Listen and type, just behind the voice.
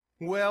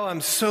Well, I'm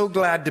so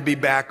glad to be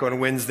back on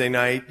Wednesday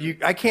night.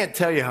 I can't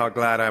tell you how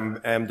glad I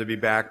am to be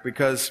back,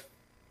 because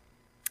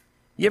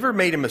you ever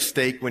made a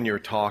mistake when you're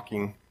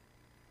talking?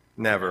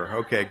 Never.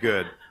 Okay,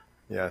 good.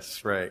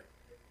 Yes, right.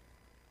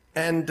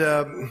 And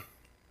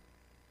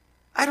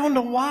I don't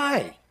know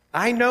why.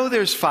 I know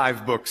there's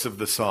 5 books of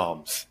the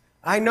Psalms.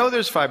 I know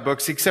there's 5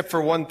 books, except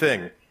for one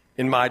thing,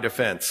 in my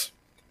defense.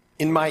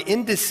 In my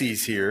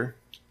indices here,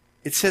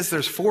 it says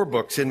there's 4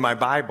 books in my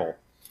Bible.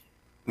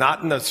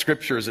 Not in the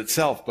scriptures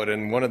itself, but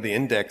in one of the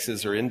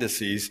indexes or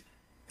indices.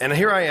 And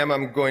here I am,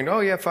 I'm going, oh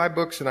yeah, 5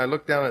 books. And I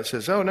look down and it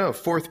says, oh no,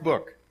 4th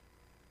book.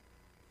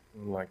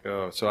 I'm like,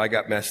 oh, so I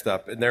got messed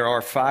up. And there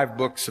are 5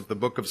 books of the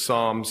book of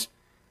Psalms.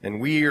 And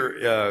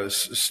we're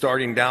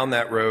starting down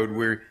that road.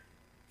 We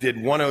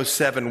did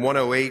 107,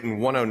 108,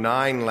 and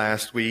 109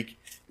 last week.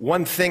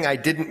 One thing I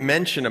didn't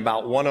mention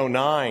about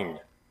 109,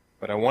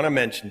 but I want to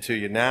mention to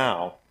you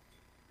now,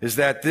 is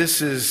that this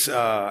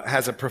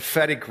has a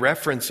prophetic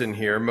reference in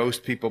here,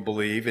 most people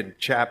believe, in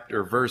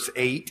verse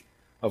 8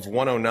 of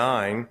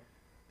 109.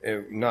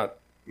 Not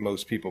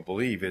most people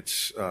believe,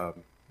 it's, of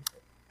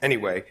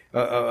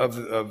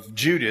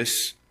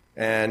Judas.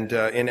 And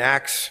in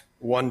Acts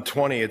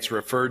 1:20, it's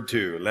referred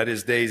to, let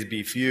his days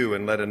be few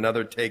and let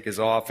another take his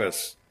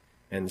office.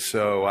 And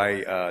so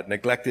I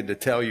neglected to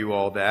tell you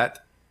all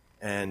that.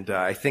 And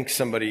I think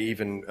somebody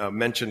even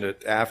mentioned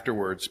it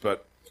afterwards,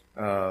 but...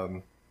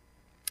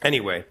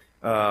 Anyway,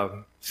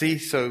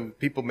 so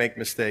people make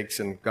mistakes,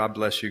 and God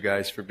bless you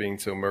guys for being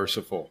so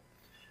merciful.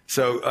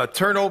 So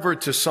turn over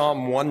to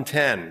Psalm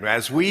 110.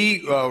 As we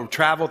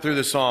travel through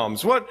the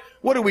Psalms, what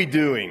are we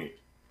doing?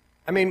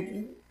 I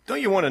mean,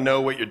 don't you want to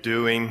know what you're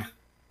doing?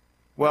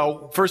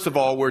 Well, first of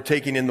all, we're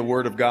taking in the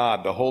Word of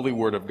God, the Holy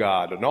Word of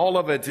God, and all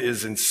of it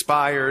is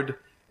inspired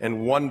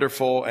and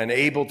wonderful and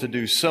able to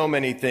do so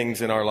many things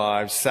in our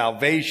lives.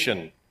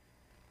 Salvation,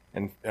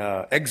 and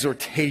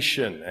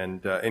exhortation,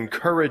 and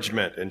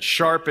encouragement, and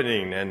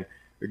sharpening, and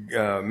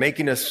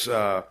making us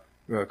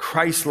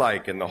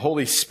Christ-like. And the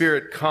Holy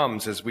Spirit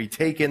comes as we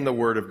take in the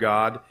Word of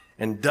God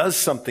and does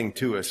something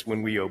to us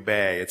when we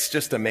obey. It's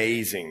just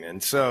amazing.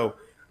 And so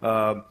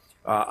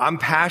I'm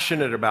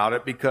passionate about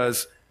it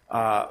because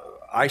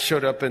I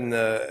showed up in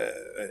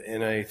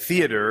a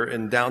theater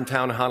in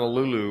downtown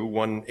Honolulu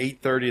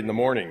 8:30 in the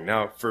morning.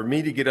 Now, for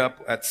me to get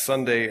up at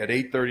Sunday at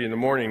 8:30 in the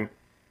morning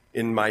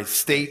in my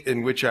state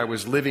in which I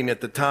was living at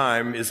the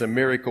time is a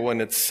miracle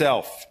in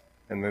itself.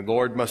 And the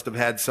Lord must have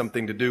had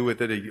something to do with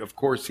it. Of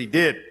course he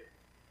did.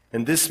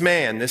 And this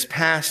man, this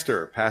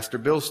pastor, Pastor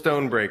Bill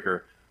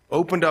Stonebreaker,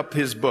 opened up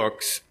his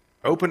Bible,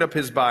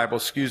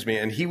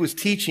 and he was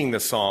teaching the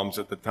Psalms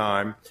at the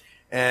time.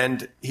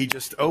 And he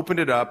just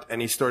opened it up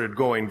and he started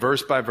going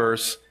verse by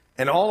verse.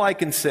 And all I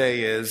can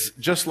say is,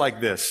 just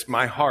like this,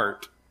 my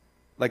heart,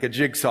 like a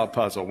jigsaw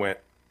puzzle, went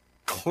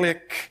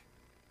click.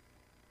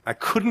 I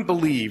couldn't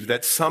believe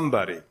that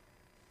somebody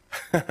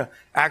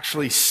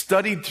actually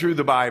studied through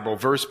the Bible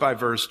verse by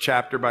verse,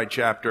 chapter by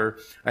chapter.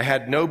 I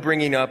had no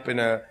bringing up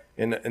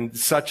in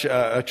such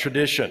a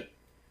tradition.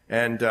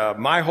 And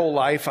my whole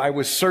life I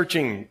was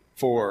searching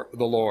for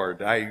the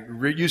Lord. I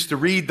used to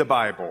read the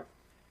Bible.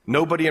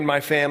 Nobody in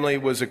my family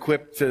was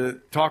equipped to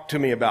talk to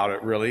me about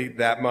it really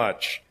that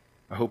much.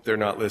 I hope they're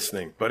not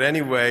listening. But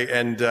anyway,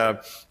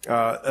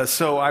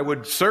 so I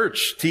would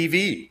search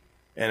TV.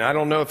 And I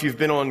don't know if you've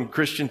been on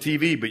Christian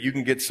TV, but you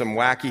can get some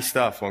wacky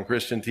stuff on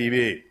Christian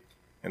TV.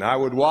 And I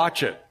would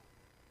watch it.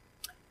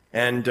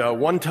 And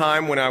one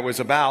time when I was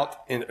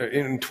about in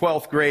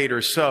 12th grade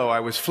or so, I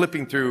was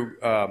flipping through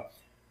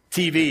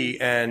TV,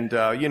 and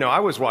I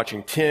was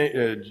watching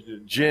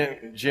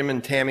Jim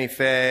and Tammy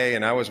Faye,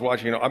 and I was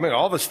watching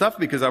all the stuff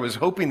because I was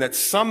hoping that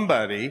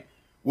somebody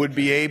would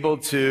be able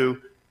to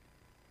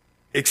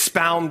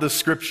expound the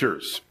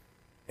scriptures.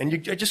 And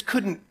I just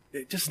couldn't.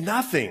 Just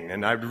nothing.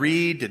 And I'd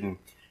read,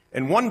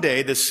 and one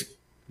day this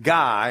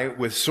guy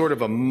with sort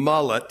of a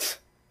mullet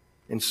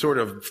and sort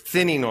of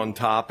thinning on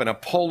top and a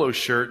polo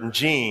shirt and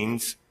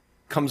jeans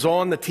comes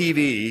on the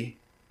TV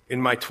in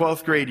my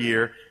 12th grade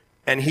year,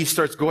 and he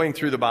starts going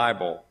through the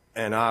Bible.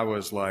 And I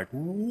was like,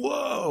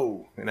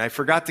 whoa. And I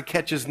forgot to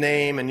catch his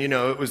name, and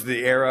it was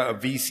the era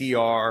of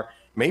VCR,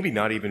 maybe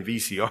not even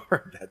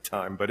VCR at that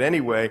time, but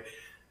anyway.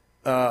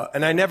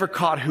 And I never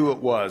caught who it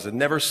was and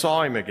never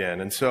saw him again.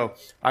 And so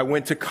I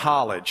went to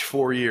college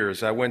 4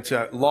 years. I went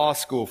to law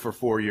school for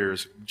 4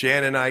 years.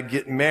 Jan and I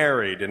get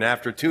married. And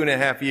after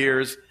 2.5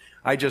 years,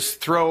 I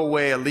just throw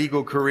away a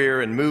legal career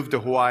and move to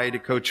Hawaii to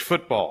coach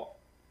football.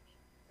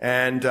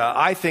 And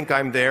I think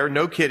I'm there.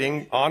 No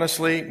kidding.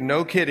 Honestly,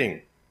 no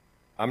kidding.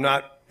 I'm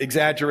not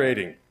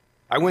exaggerating.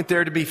 I went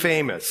there to be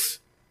famous.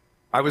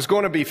 I was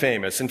going to be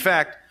famous. In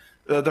fact,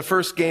 the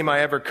first game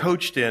I ever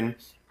coached in,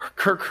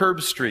 Kirk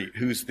Herbstreit,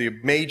 who's the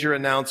major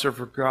announcer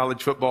for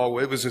college football,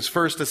 it was his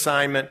first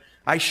assignment.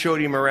 I showed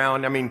him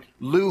around. I mean,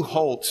 Lou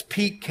Holtz,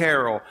 Pete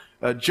Carroll,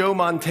 Joe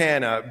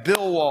Montana,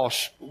 Bill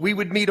Walsh. We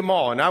would meet them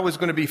all, and I was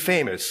going to be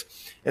famous.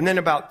 And then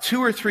about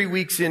 2 or 3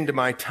 weeks into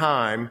my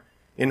time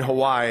in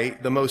Hawaii,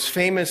 the most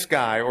famous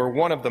guy, or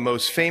one of the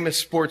most famous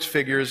sports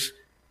figures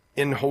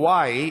in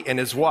Hawaii, and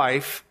his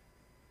wife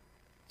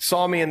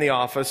saw me in the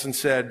office and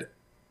said,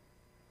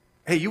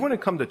 "Hey, you want to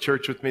come to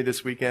church with me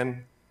this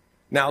weekend?"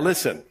 Now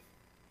listen,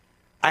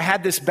 I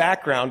had this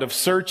background of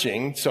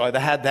searching, so I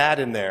had that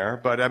in there.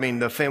 But I mean,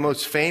 the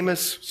most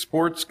famous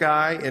sports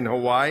guy in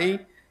Hawaii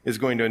is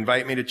going to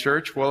invite me to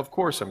church. Well, of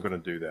course I'm going to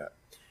do that.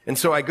 And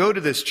so I go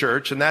to this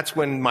church, and that's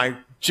when my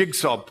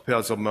jigsaw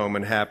puzzle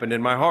moment happened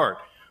in my heart.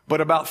 But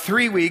about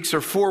 3 weeks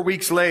or 4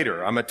 weeks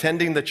later, I'm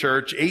attending the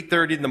church,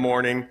 8:30 in the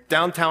morning,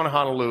 downtown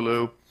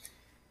Honolulu.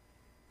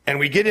 And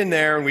we get in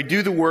there and we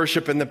do the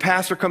worship, and the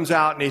pastor comes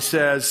out and he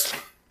says,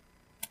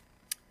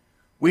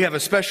 "We have a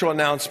special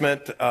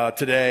announcement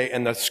today,"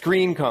 and the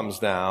screen comes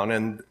down,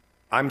 and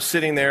I'm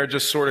sitting there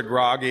just sort of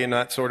groggy and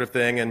that sort of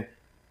thing, and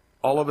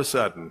all of a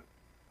sudden,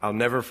 I'll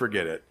never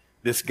forget it,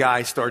 this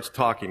guy starts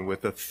talking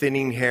with a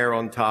thinning hair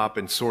on top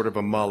and sort of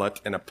a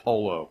mullet and a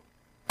polo.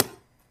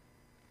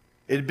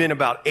 It had been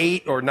about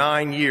 8 or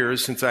 9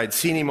 years since I'd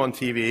seen him on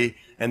TV,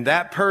 and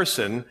that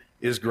person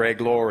is Greg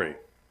Laurie.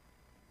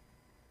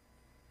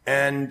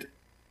 And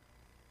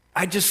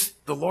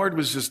the Lord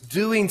was just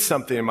doing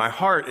something in my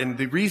heart. And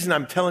the reason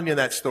I'm telling you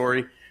that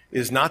story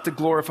is not to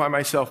glorify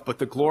myself, but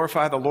to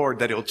glorify the Lord,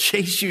 that He'll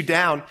chase you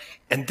down.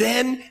 And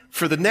then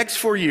for the next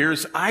 4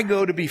 years, I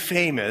go to be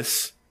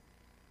famous,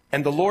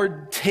 and the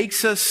Lord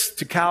takes us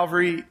to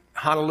Calvary,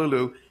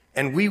 Honolulu,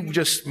 and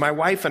my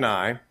wife and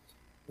I,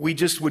 we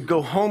just would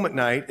go home at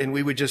night, and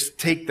we would just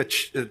take the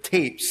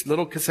tapes,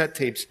 little cassette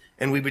tapes,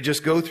 and we would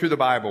just go through the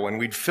Bible, and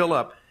we'd fill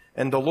up.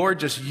 And the Lord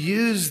just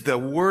used the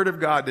Word of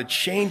God to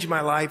change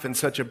my life in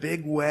such a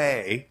big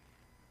way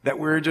that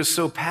we're just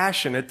so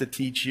passionate to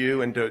teach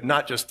you, and to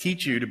not just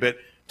teach you, but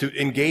to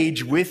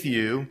engage with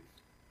you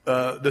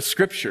the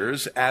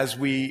Scriptures as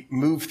we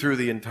move through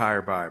the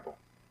entire Bible.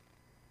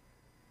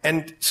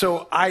 And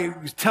so I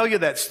tell you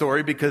that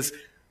story because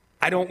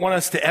I don't want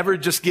us to ever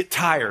just get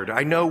tired.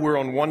 I know we're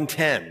on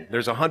 110.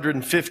 There's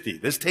 150.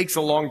 This takes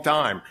a long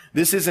time.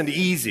 This isn't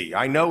easy.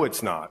 I know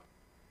it's not.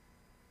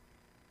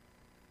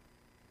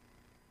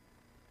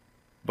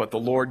 But the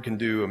Lord can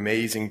do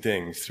amazing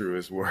things through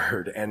His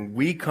Word. And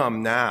we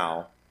come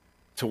now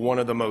to one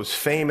of the most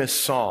famous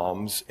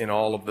Psalms in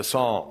all of the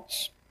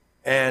Psalms.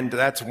 And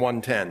that's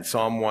 110,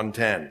 Psalm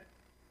 110.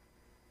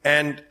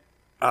 And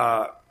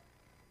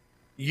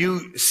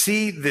you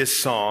see this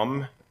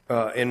Psalm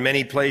in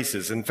many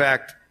places. In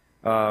fact,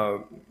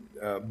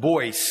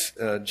 Boyce,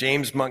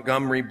 James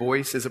Montgomery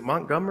Boyce, is it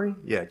Montgomery?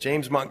 Yeah,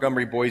 James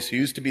Montgomery Boyce, who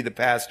used to be the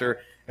pastor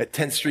at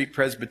 10th Street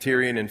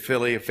Presbyterian in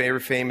Philly, a very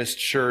famous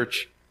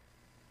church.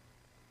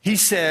 He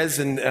says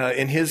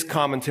in his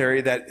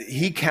commentary that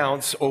he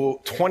counts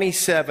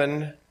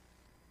 27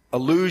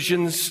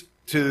 allusions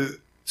to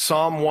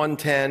Psalm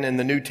 110 in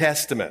the New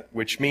Testament,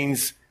 which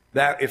means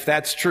that if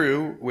that's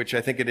true, which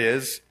I think it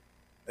is,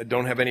 I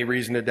don't have any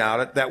reason to doubt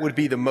it, that would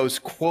be the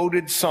most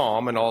quoted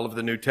psalm in all of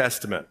the New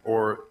Testament,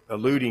 or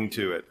alluding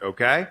to it,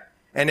 okay?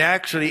 And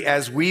actually,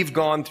 as we've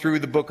gone through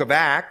the book of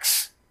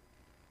Acts,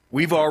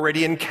 we've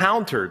already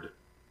encountered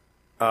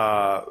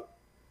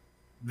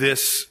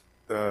this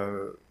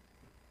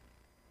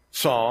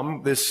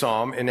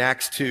psalm in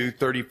Acts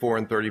 2:34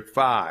 and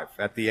 35,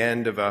 at the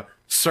end of a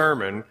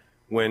sermon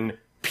when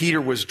Peter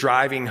was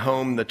driving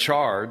home the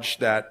charge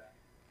that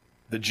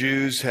the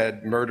Jews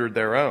had murdered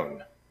their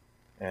own.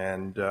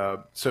 And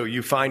so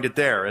you find it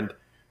there. And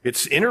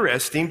it's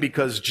interesting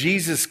because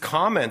Jesus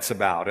comments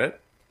about it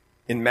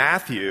in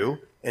Matthew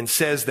and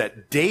says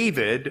that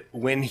David,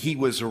 when he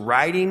was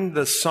writing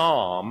the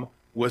psalm,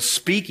 was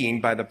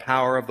speaking by the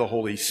power of the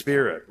Holy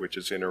Spirit, which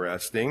is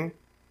interesting.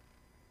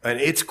 And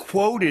it's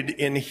quoted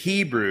in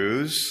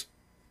Hebrews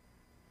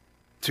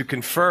to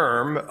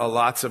confirm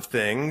lots of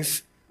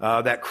things,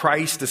 that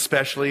Christ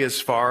especially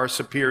is far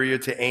superior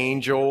to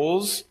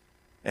angels.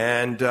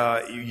 And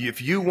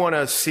if you want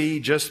to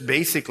see just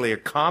basically a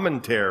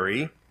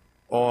commentary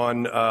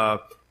on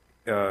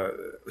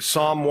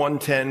Psalm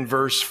 110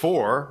 verse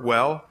 4,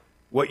 well,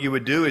 what you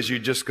would do is you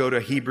just go to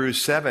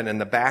Hebrews 7,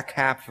 and the back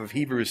half of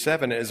Hebrews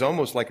 7 is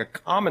almost like a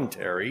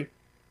commentary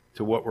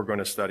to what we're going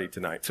to study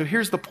tonight. So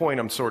here's the point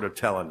I'm sort of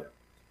telling you.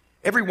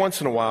 Every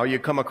once in a while, you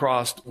come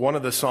across one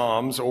of the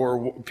Psalms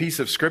or a piece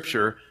of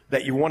Scripture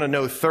that you want to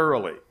know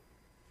thoroughly.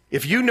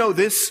 If you know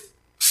this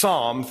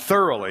Psalm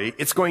thoroughly,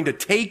 it's going to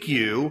take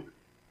you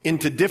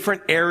into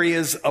different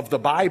areas of the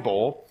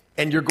Bible,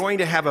 and you're going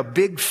to have a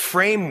big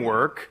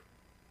framework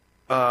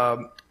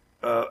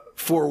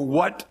for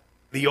what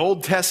the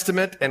Old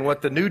Testament and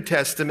what the New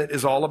Testament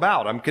is all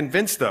about. I'm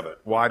convinced of it.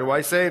 Why do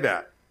I say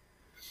that?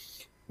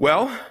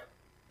 Well,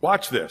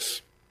 watch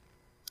this.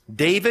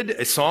 David,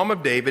 a Psalm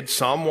of David,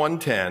 Psalm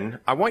 110.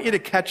 I want you to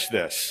catch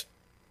this.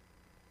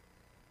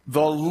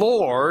 The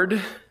Lord,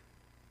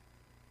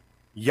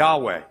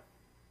 Yahweh,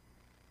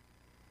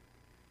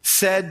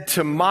 said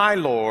to my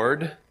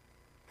Lord,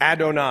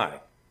 Adonai.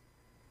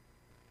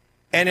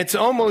 And it's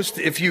almost,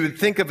 if you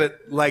think of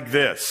it like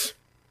this.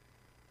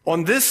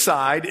 On this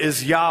side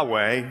is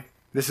Yahweh.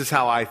 This is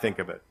how I think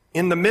of it.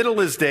 In the middle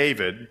is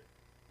David.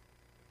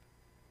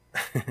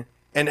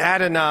 And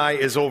Adonai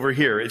is over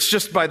here. It's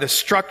just by the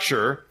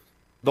structure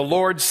The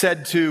Lord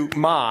said to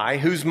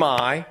who's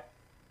my?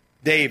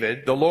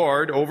 David. The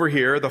Lord over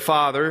here, the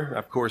Father.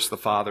 Of course, the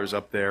Father's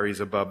up there. He's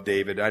above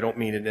David. I don't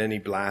mean it in any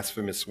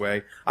blasphemous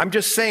way. I'm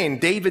just saying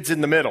David's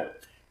in the middle.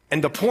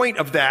 And the point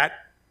of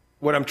that,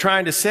 what I'm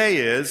trying to say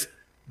is,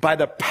 by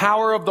the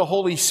power of the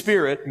Holy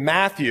Spirit,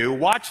 Matthew,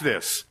 watch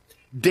this.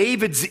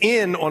 David's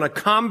in on a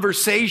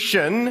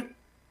conversation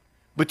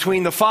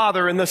between the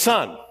Father and the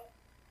Son.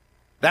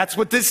 That's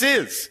what this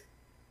is.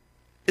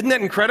 Isn't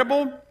that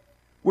incredible?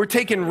 We're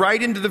taken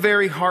right into the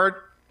very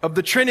heart of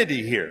the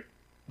Trinity here.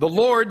 The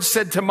Lord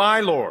said to my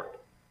Lord.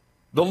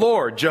 The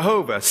Lord,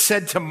 Jehovah,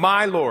 said to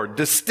my Lord,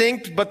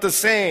 distinct but the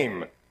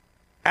same.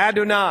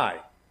 Adonai.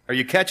 Are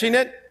you catching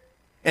it?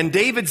 And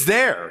David's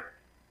there,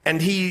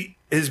 and he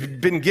has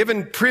been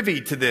given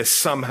privy to this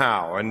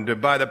somehow,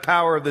 and by the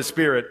power of the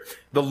Spirit.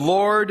 The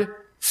Lord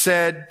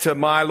said to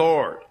my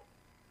Lord,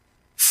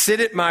 sit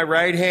at my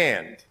right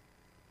hand.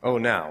 Oh,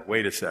 now,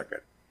 wait a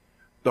second.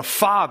 The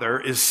Father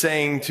is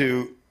saying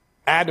to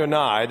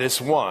Adonai, this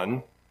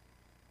one,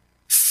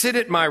 sit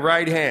at my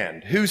right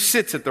hand. Who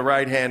sits at the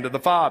right hand of the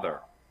Father?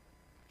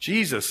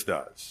 Jesus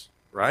does,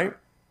 right?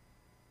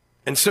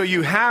 And so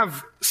you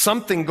have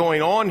something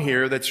going on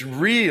here that's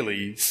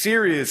really,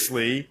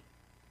 seriously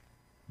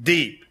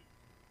deep.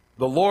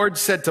 The Lord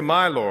said to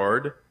my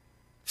Lord,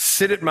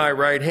 sit at my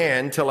right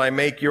hand till I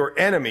make your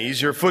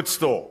enemies your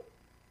footstool.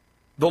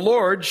 The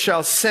Lord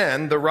shall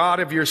send the rod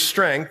of your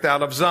strength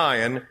out of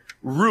Zion,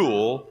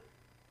 rule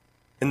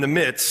in the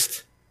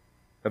midst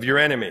of your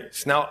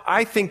enemies. Now,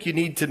 I think you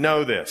need to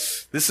know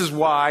this. This is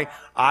why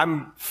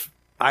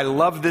I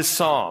love this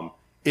psalm.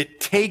 It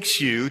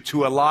takes you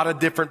to a lot of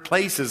different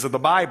places of the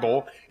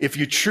Bible if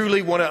you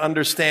truly want to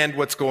understand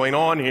what's going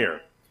on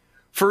here.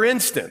 For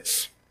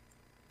instance,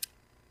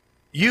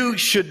 you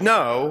should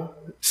know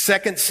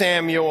 2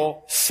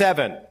 Samuel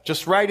 7.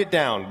 Just write it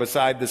down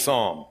beside the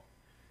psalm.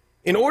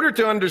 In order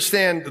to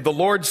understand the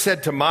Lord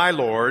said to my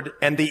Lord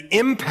and the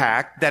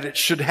impact that it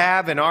should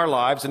have in our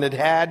lives, and it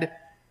had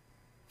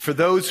for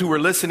those who were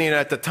listening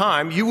at the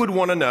time, you would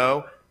want to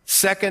know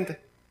 2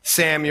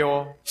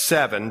 Samuel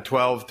 7,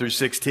 12 through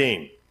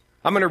 16.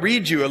 I'm going to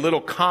read you a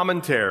little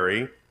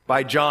commentary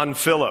by John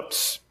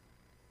Phillips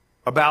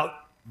about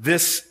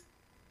this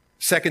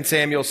 2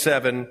 Samuel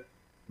 7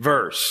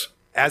 verse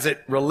as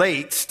it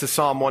relates to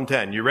Psalm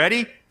 110. You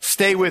ready?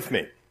 Stay with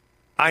me.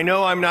 I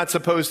know I'm not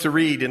supposed to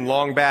read in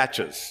long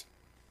batches,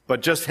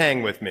 but just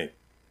hang with me.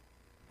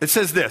 It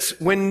says this: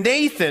 when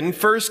Nathan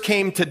first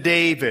came to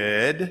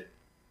David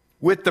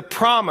with the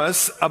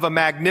promise of a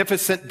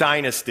magnificent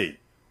dynasty,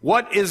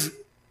 what is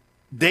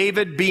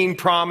David being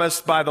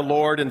promised by the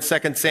Lord in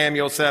 2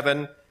 Samuel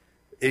 7?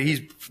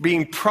 He's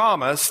being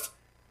promised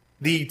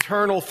the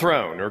eternal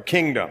throne or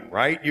kingdom,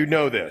 right? You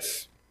know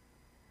this.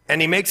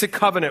 And he makes a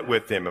covenant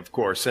with him, of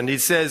course. And he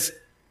says,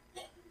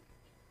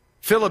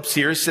 Phillips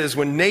here says,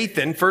 when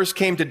Nathan first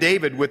came to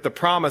David with the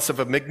promise of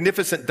a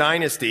magnificent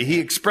dynasty, he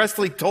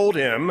expressly told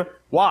him,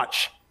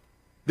 watch,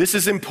 this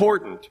is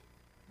important,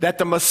 that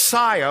the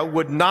Messiah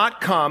would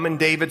not come in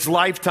David's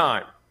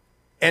lifetime.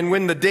 And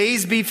when the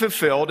days be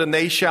fulfilled, and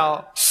they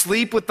shall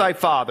sleep with thy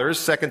fathers,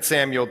 2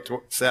 Samuel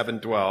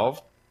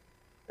 7:12,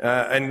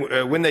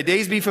 when the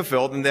days be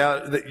fulfilled, and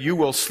that you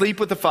will sleep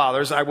with the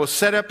fathers, I will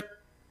set up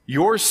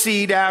your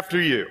seed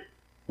after you,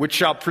 which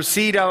shall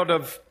proceed out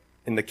of,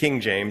 in the King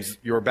James,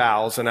 your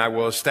bowels, and I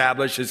will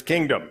establish his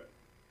kingdom.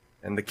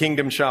 And the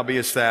kingdom shall be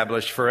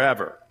established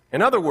forever.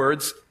 In other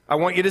words, I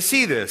want you to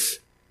see this,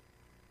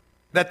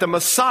 that the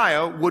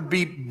Messiah would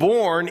be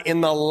born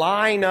in the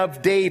line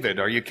of David.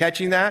 Are you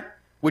catching that?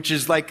 Which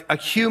is like a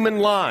human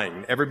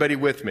line. Everybody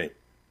with me?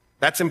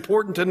 That's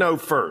important to know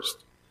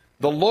first.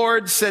 The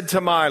Lord said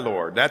to my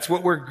Lord. That's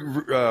what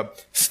we're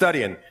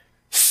studying.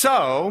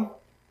 So,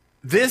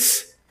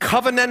 this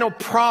covenantal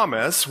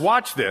promise,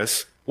 watch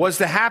this, was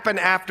to happen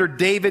after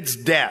David's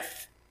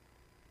death.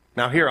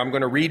 Now here, I'm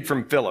going to read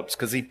from Phillips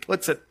because he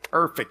puts it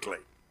perfectly.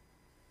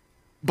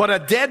 But a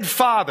dead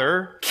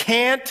father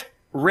can't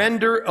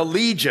render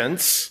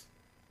allegiance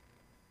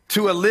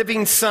to a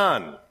living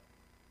son.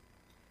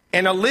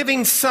 And a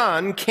living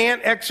son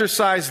can't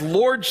exercise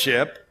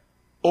lordship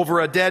over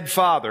a dead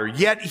father.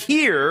 Yet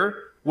here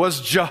was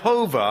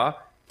Jehovah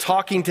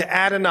talking to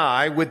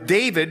Adonai, with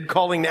David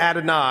calling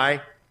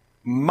Adonai,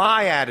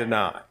 my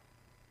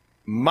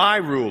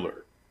ruler.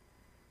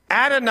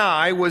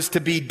 Adonai was to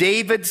be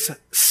David's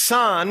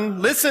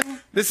son.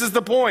 Listen, this is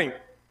the point.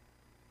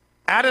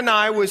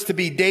 Adonai was to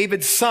be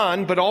David's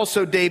son, but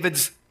also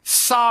David's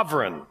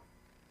sovereign.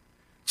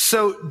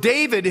 So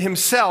David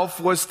himself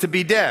was to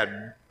be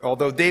dead,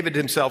 although David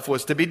himself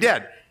was to be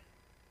dead.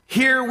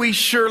 Here we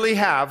surely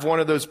have one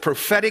of those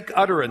prophetic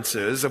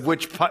utterances of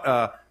which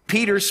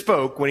Peter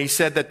spoke when he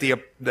said that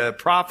the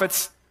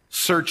prophets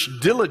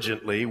searched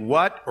diligently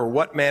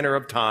what manner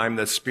of time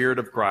the Spirit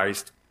of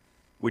Christ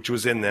which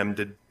was in them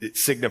did it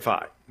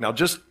signify. Now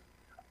just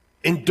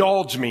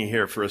indulge me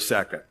here for a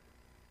second.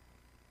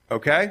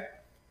 Okay?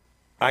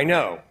 I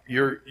know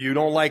you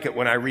don't like it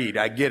when I read.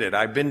 I get it.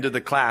 I've been to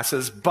the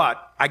classes,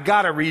 but I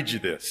gotta read you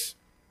this.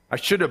 I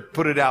should have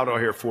put it out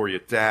here for you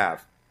to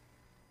have.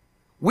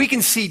 we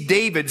can see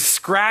David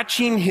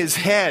scratching his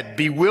head,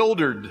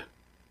 bewildered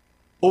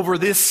over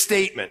this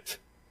statement.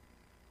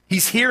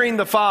 He's hearing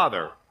the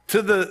Father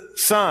to the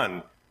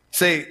Son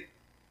say,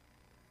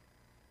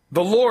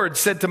 the Lord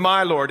said to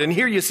my Lord. And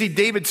here you see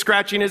David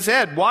scratching his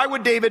head. Why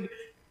would David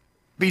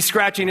be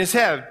scratching his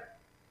head?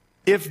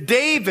 If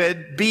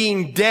David,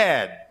 being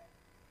dead,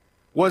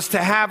 was to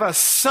have a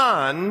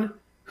son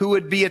who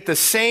would be at the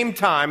same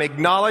time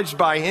acknowledged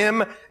by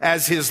him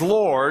as his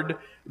Lord,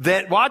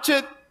 then, watch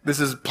it,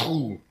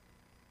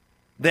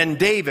 then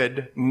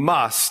David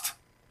must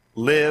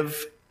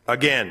live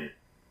again.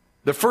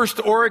 The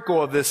first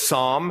oracle of this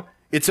psalm,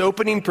 its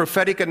opening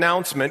prophetic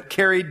announcement,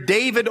 carried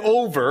David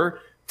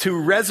over to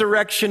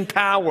resurrection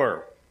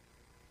power.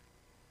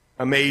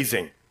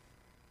 Amazing.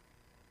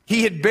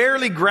 He had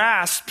barely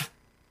grasped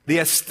the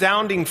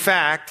astounding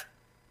fact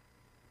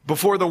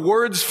before the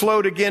words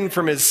flowed again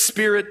from his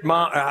spirit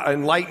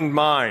enlightened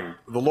mind.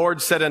 The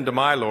Lord said unto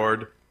my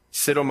Lord,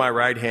 sit on my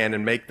right hand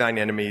and make thine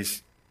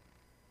enemies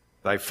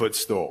thy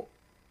footstool.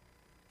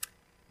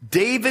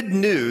 David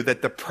knew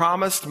that the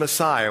promised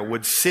Messiah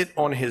would sit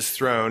on his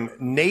throne.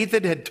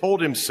 Nathan had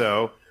told him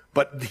so,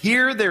 but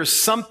here there's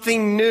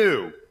something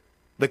new.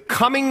 The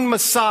coming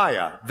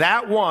Messiah,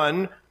 that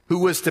one who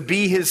was to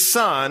be his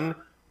son,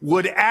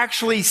 would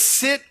actually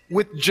sit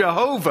with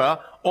Jehovah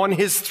on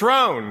his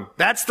throne.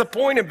 That's the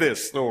point of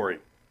this story.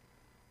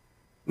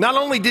 Not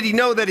only did he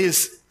know that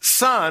his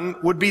son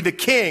would be the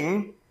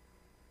king,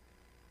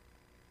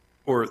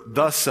 or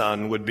the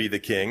son would be the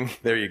king,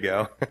 there you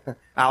go,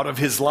 out of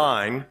his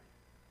line,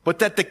 but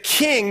that the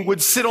king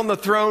would sit on the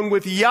throne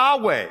with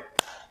Yahweh.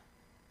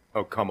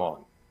 Oh, come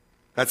on.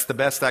 That's the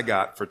best I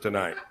got for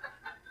tonight.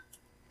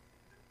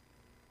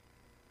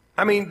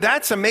 I mean,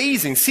 that's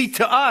amazing. See,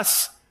 to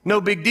us, no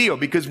big deal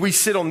because we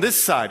sit on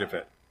this side of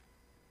it.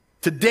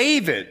 To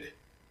David,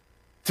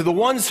 to the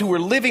ones who were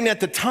living at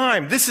the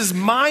time, this is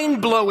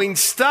mind-blowing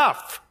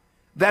stuff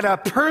that a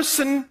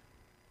person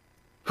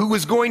who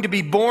was going to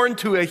be born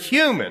to a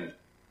human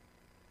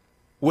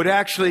would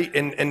actually,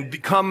 and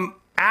become,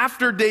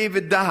 after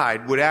David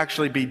died, would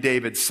actually be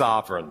David's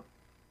sovereign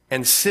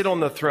and sit on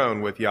the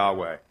throne with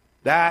Yahweh.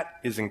 That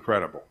is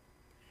incredible.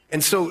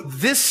 And so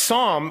this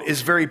psalm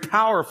is very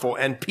powerful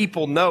and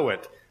people know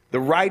it. The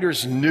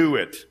writers knew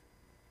it.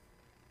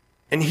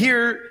 And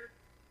here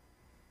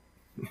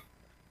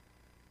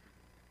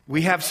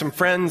we have some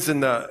friends in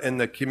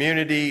the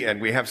community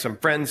and we have some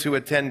friends who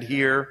attend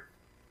here.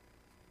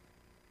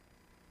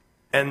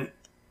 And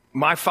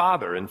my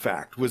father, in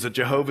fact, was a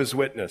Jehovah's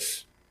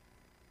Witness.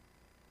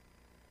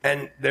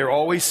 And they're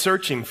always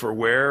searching for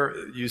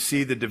where you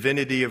see the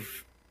divinity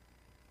of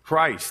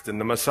Christ and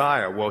the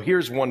Messiah. Well,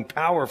 here's one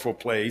powerful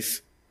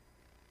place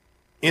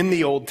in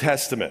the Old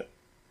Testament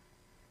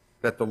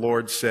that the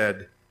Lord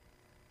said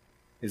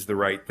is the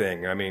right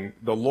thing. I mean,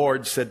 the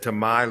Lord said to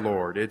my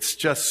Lord. It's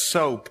just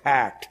so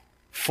packed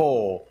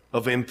full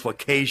of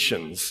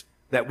implications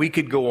that we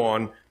could go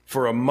on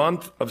for a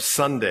month of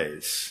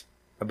Sundays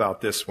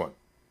about this one.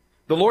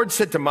 The Lord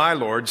said to my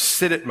Lord,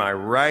 sit at my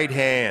right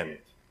hand.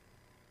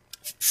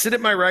 Sit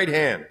at my right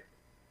hand.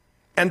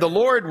 And the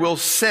Lord will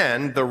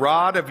send the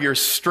rod of your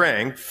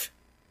strength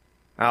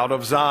out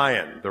of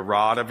Zion. The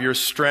rod of your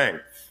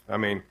strength. I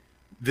mean,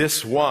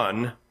 this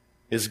one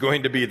is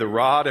going to be the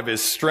rod of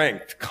his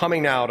strength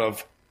coming out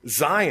of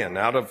Zion,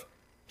 out of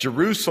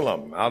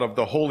Jerusalem, out of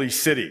the holy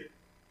city.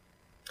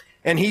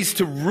 And he's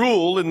to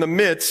rule in the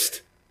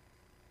midst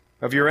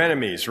of your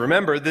enemies.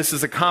 Remember, this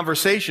is a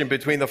conversation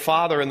between the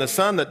Father and the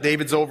Son that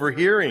David's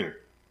overhearing.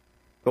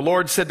 The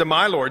Lord said to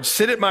my Lord,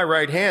 sit at my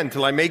right hand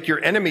till I make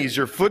your enemies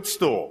your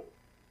footstool.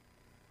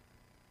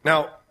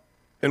 Now,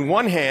 in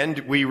one hand,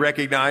 we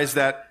recognize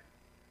that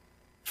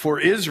for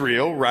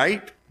Israel,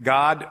 right,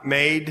 God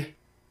made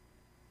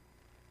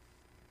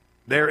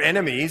their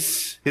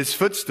enemies his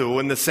footstool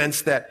in the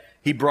sense that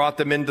he brought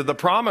them into the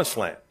promised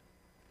land.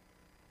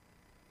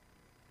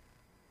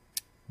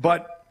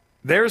 But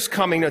there's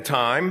coming a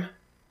time,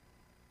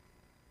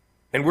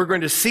 and we're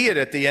going to see it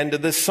at the end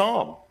of this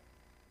psalm,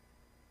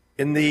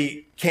 in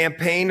the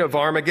campaign of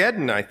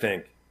Armageddon, I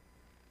think,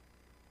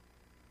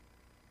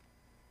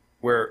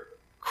 where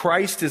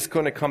Christ is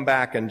going to come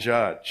back and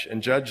judge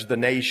the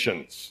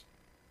nations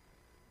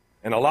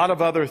and a lot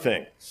of other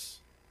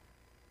things.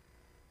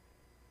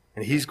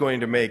 And he's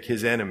going to make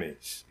his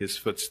enemies his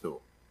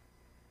footstool.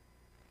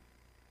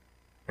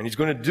 And he's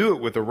going to do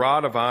it with a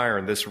rod of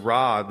iron, this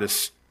rod,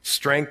 this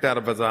strength out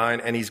of his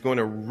iron, and he's going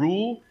to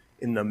rule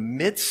in the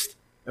midst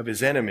of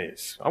his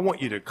enemies. I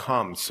want you to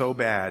come so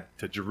bad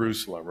to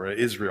Jerusalem or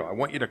Israel. I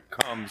want you to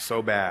come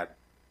so bad.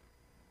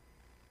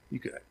 You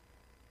could.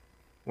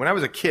 When I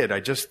was a kid, I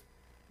just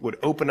would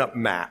open up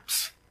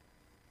maps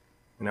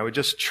and I would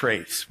just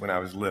trace when I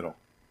was little.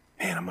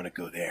 Man, I'm going to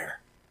go there.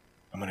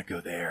 I'm going to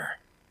go there.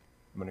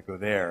 I'm going to go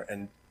there.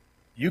 And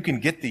you can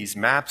get these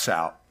maps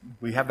out.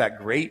 We have that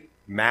great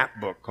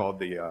map book called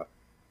the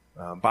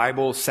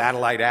Bible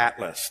Satellite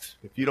Atlas.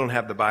 If you don't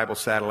have the Bible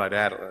Satellite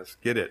Atlas,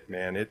 get it,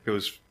 man. It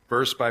goes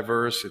verse by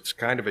verse. It's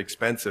kind of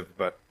expensive,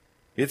 but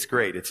It's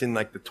great. It's in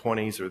like the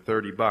 20s or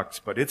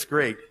 $30, but it's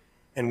great.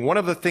 And one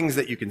of the things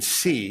that you can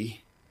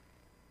see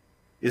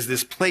is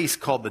this place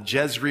called the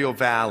Jezreel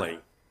Valley.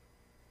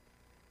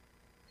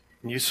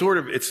 And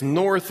it's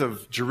north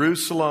of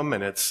Jerusalem,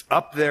 and it's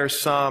up there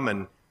some,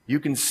 and you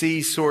can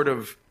see sort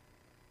of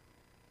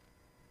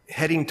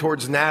heading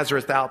towards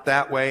Nazareth out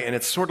that way, and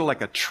it's sort of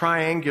like a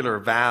triangular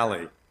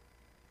valley.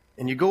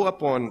 And you go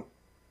up on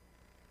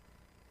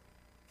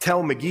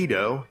Tel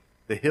Megiddo,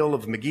 the hill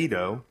of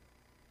Megiddo,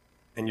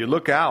 and you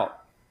look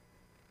out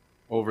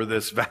over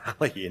this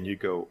valley, and you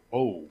go,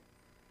 oh,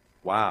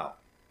 wow,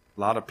 a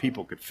lot of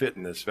people could fit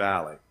in this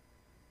valley.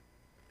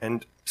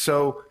 And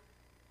so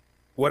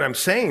what I'm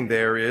saying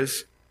there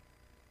is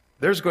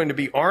there's going to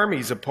be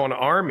armies upon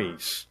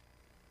armies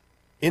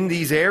in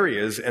these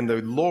areas, and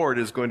the Lord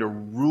is going to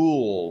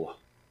rule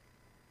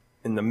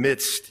in the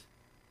midst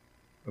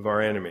of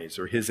our enemies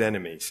or his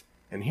enemies.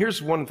 And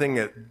here's one thing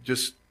that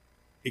just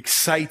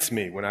excites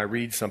me when I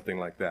read something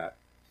like that.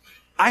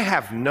 I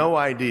have no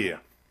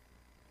idea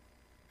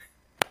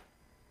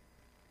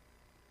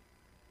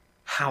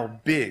how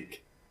big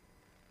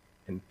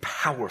and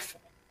powerful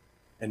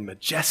and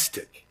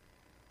majestic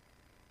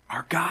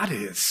our God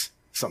is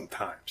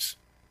sometimes.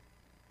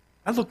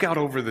 I look out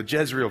over the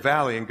Jezreel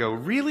Valley and go,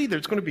 really?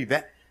 There's going to be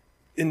that?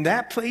 In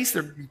that place,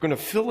 they're going to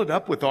fill it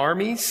up with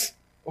armies?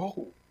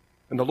 Oh.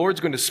 And the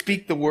Lord's going to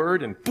speak the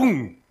word and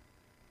boom.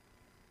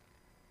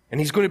 And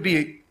he's going to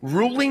be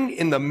ruling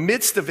in the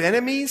midst of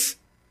enemies?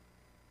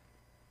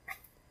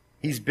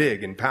 He's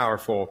big and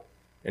powerful,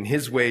 and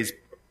his ways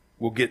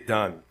will get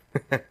done,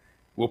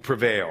 will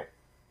prevail.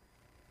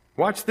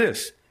 Watch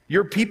this.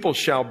 Your people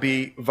shall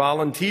be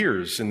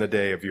volunteers in the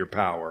day of your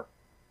power.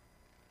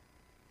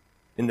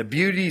 In the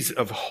beauties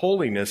of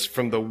holiness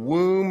from the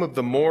womb of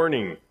the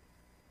morning,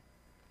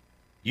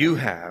 you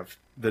have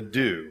the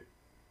dew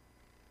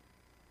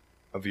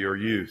of your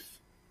youth.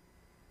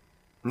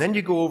 And then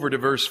you go over to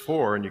verse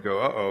 4 and you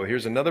go, uh-oh,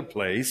 here's another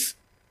place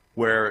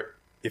where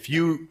if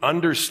you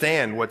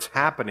understand what's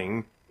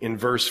happening in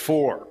verse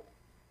 4,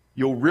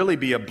 you'll really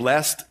be a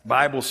blessed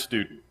Bible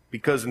student.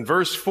 Because in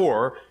verse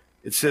 4,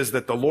 it says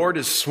that the Lord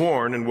has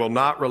sworn and will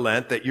not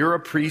relent, that you're a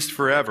priest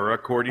forever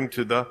according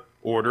to the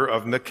order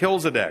of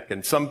Melchizedek.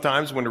 And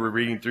sometimes when we're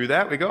reading through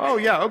that, we go, oh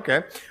yeah,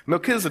 okay.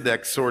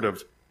 Melchizedek sort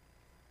of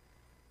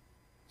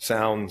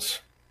sounds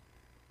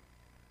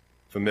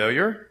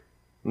familiar.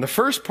 And the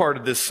first part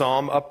of this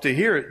psalm up to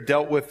here, it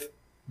dealt with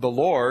the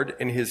Lord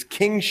and his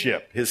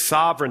kingship, his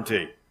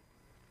sovereignty.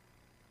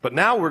 But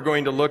now we're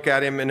going to look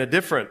at him in a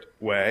different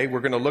way.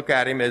 We're going to look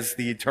at him as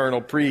the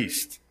eternal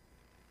priest.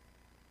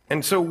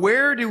 And so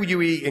where do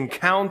you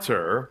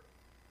encounter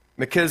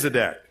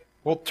Melchizedek?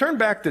 Well, turn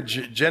back to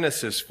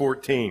Genesis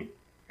 14.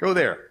 Go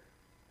there.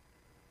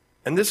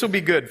 And this will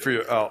be good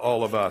for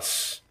all of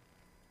us.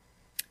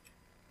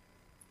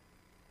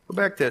 Go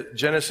back to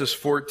Genesis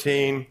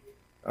 14.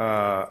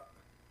 Lot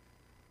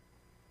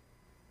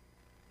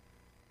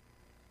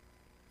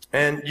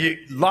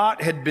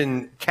had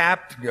been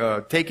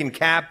taken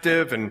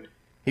captive, and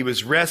he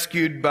was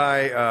rescued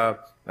by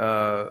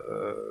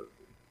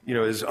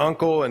his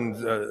uncle.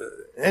 And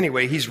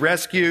anyway, he's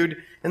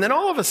rescued. And then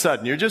all of a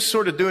sudden, you're just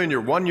sort of doing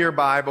your one-year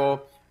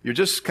Bible. You're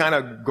just kind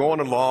of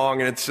going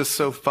along, and it's just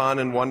so fun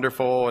and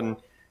wonderful and,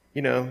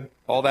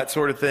 all that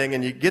sort of thing.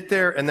 And you get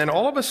there, and then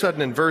all of a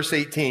sudden in verse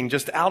 18,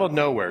 just out of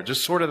nowhere,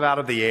 just sort of out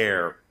of the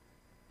air, it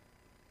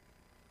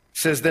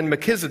says, then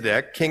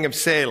Melchizedek, king of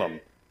Salem,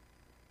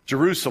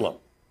 Jerusalem.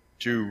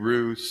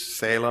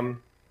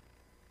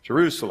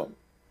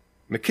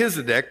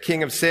 Melchizedek,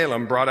 king of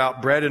Salem, brought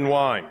out bread and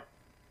wine.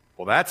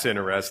 Well, that's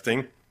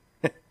interesting.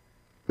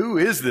 Who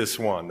is this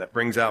one that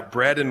brings out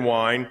bread and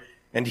wine?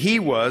 And he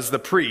was the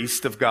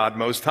priest of God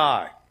Most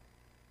High.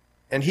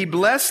 And he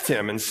blessed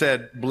him and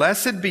said,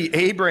 blessed be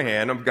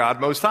Abraham of God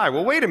Most High.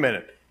 Well, wait a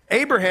minute.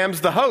 Abraham's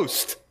the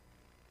host.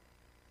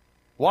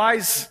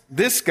 Why's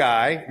this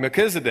guy,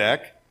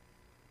 Melchizedek,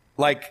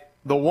 like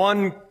the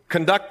one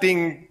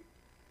conducting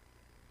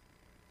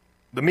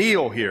the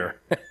meal here?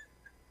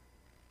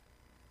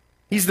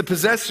 He's the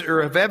possessor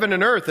of heaven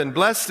and earth, and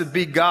blessed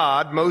be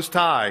God Most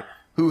High,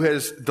 who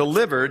has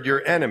delivered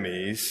your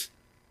enemies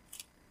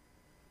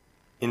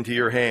into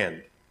your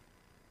hand.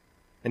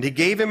 And he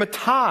gave him a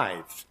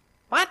tithe.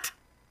 What?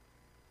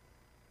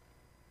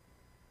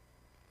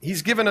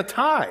 He's given a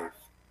tithe.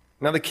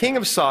 Now the king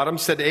of Sodom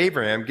said to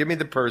Abraham, give me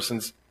the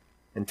persons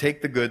and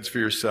take the goods for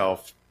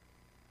yourself.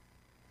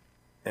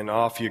 And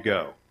off you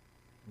go.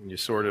 And you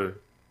sort of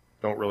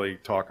don't really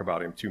talk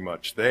about him too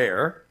much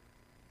there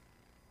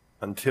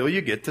until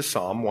you get to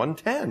Psalm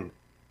 110.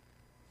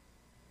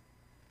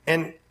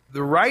 And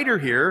the writer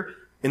here,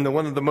 in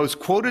one of the most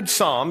quoted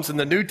Psalms in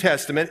the New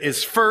Testament,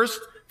 is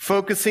first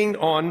focusing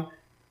on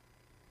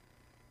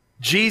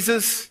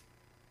Jesus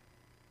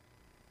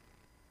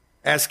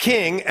as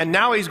king, and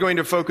now he's going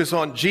to focus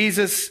on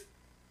Jesus,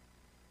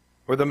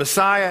 or the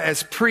Messiah,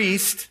 as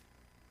priest.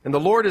 And the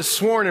Lord has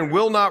sworn and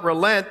will not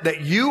relent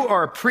that you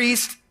are a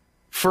priest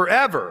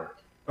forever,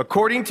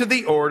 according to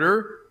the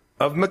order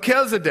of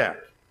Melchizedek.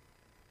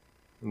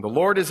 And the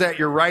Lord is at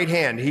your right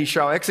hand. He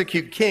shall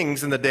execute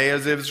kings in the day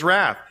of his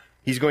wrath.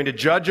 He's going to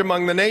judge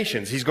among the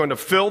nations. He's going to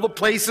fill the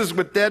places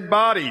with dead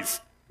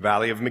bodies.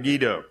 Valley of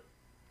Megiddo.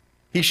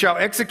 He shall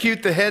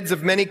execute the heads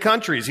of many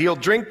countries. He'll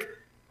drink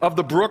of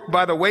the brook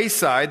by the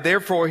wayside.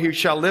 Therefore he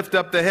shall lift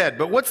up the head.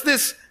 But what's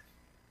this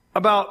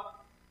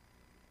about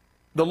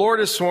the Lord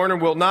has sworn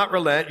and will not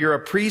relent? You're a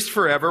priest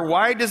forever.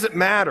 Why does it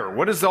matter?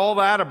 What is all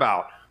that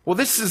about? Well,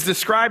 this is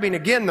describing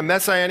again the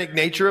messianic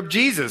nature of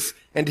Jesus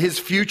and his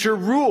future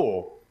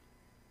rule.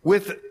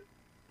 With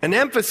an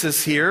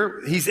emphasis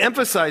here, he's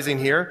emphasizing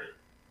here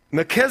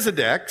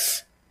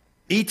Melchizedek's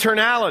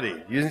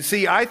eternality. You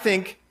see, I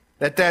think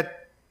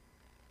that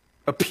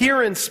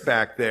appearance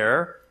back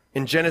there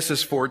in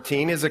Genesis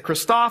 14 is a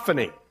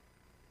Christophany,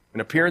 an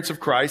appearance of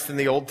Christ in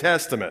the Old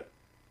Testament.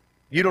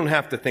 You don't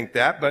have to think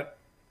that, but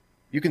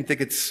you can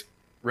think it's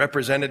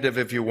representative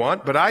if you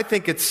want, but I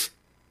think it's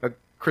a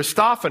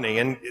Christophany,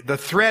 and the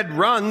thread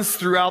runs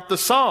throughout the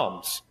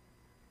Psalms,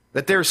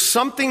 that there's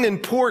something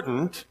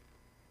important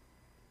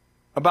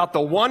about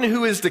the one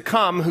who is to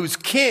come, who's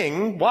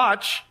king,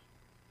 watch,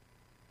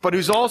 but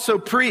who's also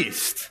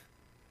priest.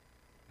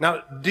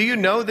 Now, do you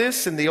know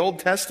this in the Old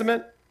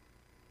Testament?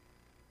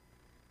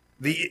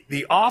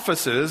 The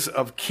offices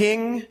of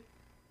king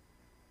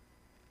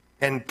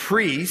and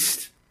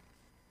priest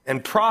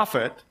and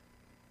prophet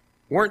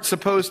weren't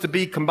supposed to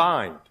be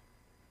combined.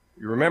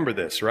 You remember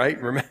this, right?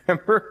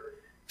 Remember?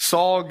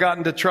 Saul got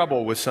into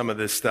trouble with some of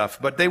this stuff,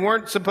 but they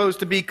weren't supposed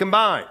to be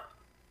combined.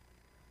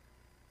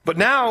 But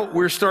now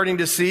we're starting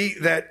to see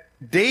that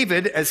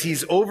David, as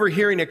he's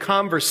overhearing a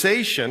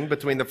conversation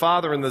between the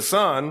Father and the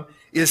Son,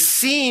 is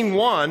seeing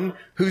one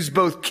who's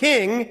both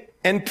king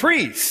and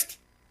priest.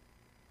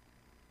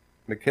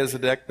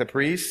 Melchizedek the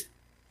priest.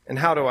 And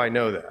how do I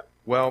know that?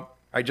 Well,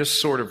 I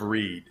just sort of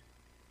read.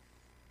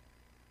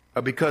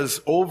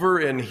 Because over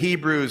in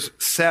Hebrews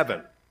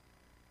 7,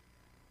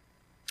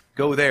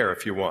 go there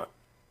if you want.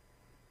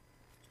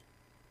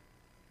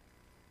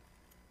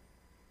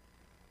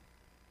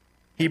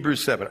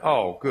 Hebrews 7.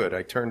 Oh, good.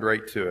 I turned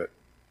right to it.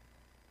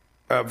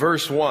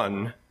 Verse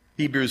 1,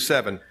 Hebrews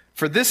 7.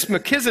 For this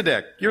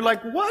Melchizedek, you're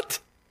like, what?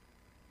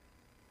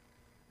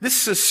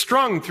 This is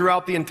strung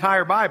throughout the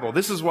entire Bible.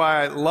 This is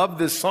why I love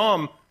this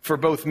psalm for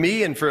both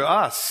me and for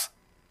us.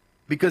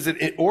 Because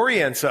it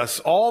orients us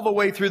all the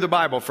way through the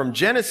Bible, from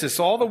Genesis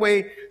all the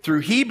way through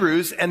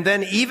Hebrews, and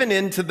then even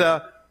into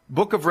the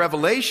book of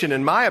Revelation,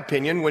 in my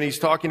opinion, when he's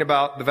talking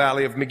about the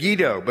Valley of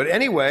Megiddo. But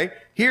anyway,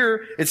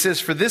 here it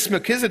says, for this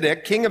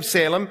Melchizedek, king of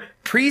Salem,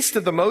 priest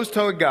of the Most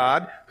High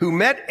God, who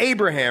met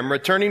Abraham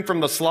returning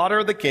from the slaughter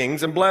of the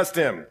kings and blessed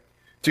him,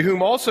 to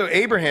whom also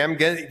Abraham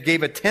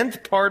gave a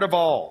 10th part of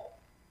all.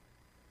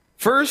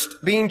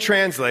 First being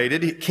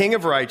translated, king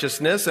of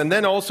righteousness, and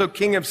then also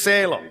king of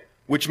Salem,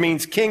 which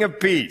means king of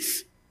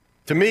peace.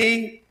 To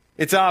me,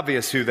 it's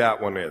obvious who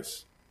that one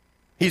is.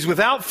 He's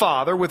without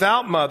father,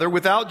 without mother,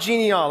 without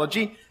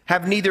genealogy,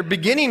 have neither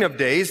beginning of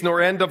days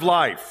nor end of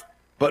life,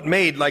 but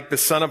made like the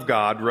Son of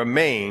God,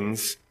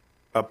 remains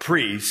a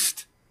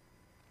priest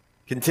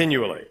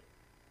continually.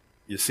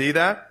 You see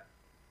that?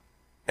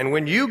 And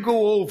when you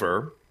go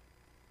over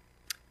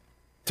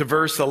to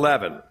verse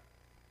 11,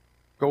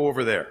 go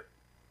over there.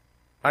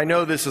 I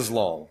know this is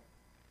long,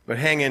 but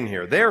hang in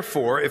here.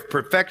 Therefore, if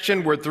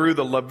perfection were through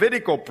the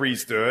Levitical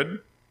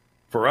priesthood,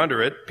 for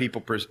under it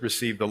people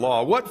received the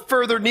law, what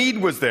further need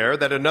was there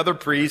that another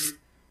priest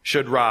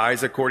should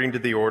rise according to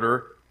the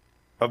order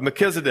of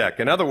Melchizedek?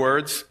 In other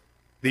words,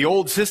 the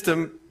old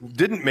system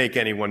didn't make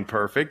anyone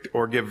perfect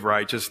or give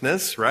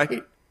righteousness,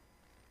 right?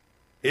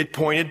 It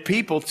pointed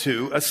people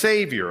to a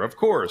Savior, of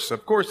course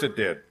it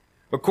did,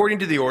 according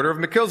to the order of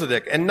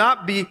Melchizedek, and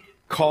not be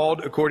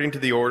called according to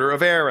the order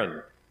of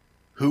Aaron.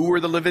 Who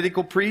were the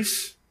Levitical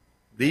priests?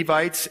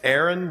 Levites,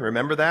 Aaron,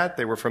 remember that?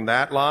 They were from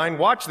that line.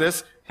 Watch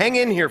this. Hang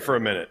in here for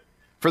a minute.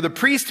 For the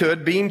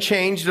priesthood being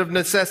changed of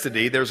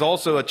necessity, there's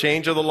also a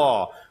change of the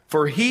law.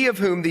 For he of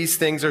whom these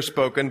things are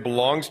spoken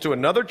belongs to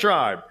another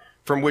tribe,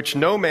 from which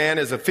no man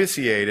is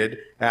officiated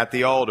at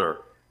the altar.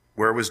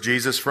 Where was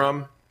Jesus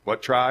from?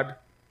 What tribe?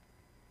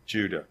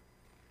 Judah.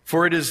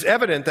 For it is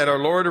evident that our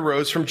Lord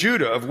arose from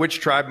Judah, of which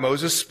tribe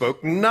Moses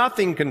spoke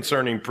nothing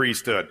concerning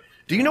priesthood.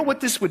 Do you know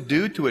what this would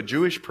do to a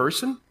Jewish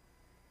person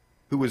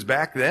who was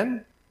back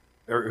then,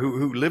 or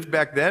who lived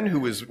back then,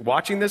 who was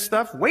watching this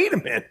stuff? Wait a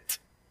minute.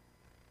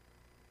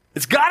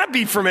 It's got to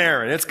be from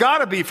Aaron. It's got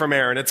to be from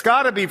Aaron. It's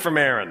got to be from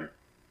Aaron.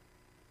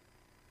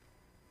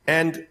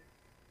 And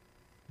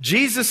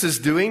Jesus is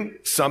doing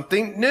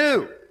something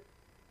new.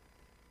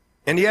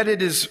 And yet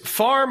it is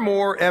far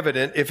more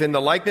evident if in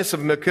the likeness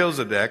of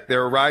Melchizedek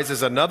there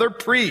arises another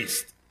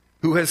priest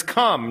who has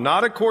come,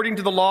 not according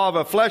to the law of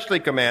a fleshly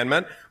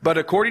commandment, but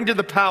according to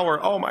the power.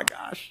 Oh my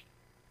gosh.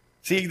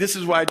 See, this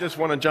is why I just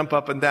want to jump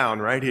up and down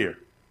right here.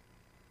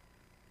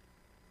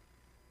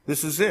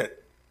 This is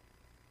it.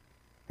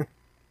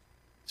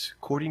 It's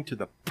according to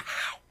the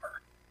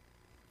power,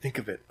 think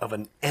of it, of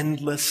an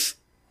endless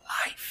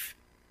life.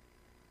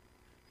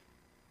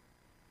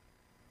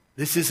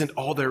 This isn't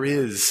all there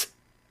is.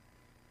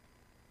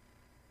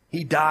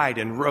 He died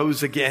and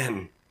rose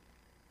again.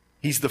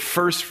 He's the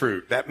first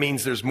fruit. That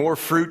means there's more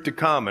fruit to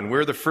come, and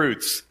we're the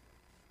fruits.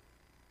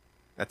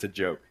 That's a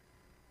joke.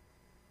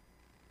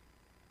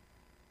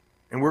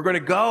 And we're going to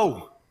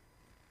go.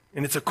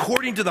 And it's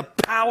according to the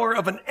power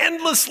of an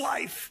endless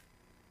life,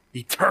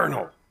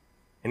 eternal.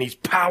 And he's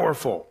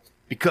powerful.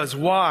 Because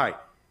why?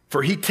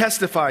 For he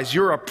testifies,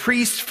 you're a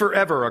priest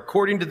forever,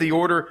 according to the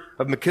order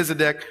of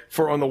Melchizedek.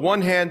 For on the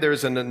one hand,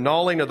 there's an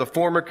annulling of the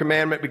former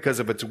commandment because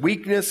of its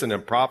weakness and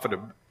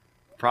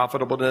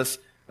unprofitableness.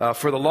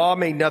 For the law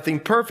made nothing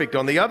perfect.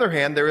 On the other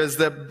hand, there is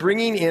the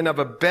bringing in of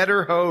a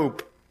better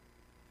hope,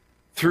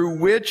 through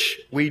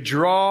which we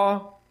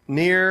draw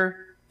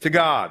near to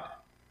God.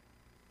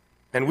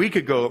 And we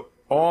could go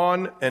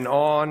on and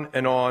on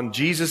and on.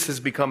 Jesus has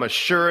become a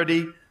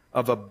surety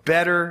of a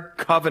better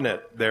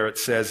covenant, there it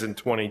says in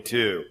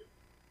 22.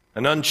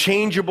 An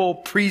unchangeable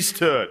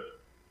priesthood.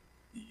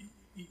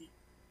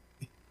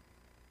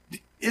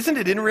 Isn't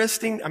it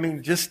interesting? I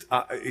mean,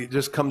 it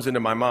just comes into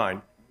my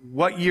mind.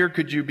 What year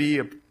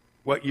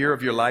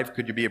of your life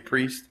could you be a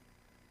priest?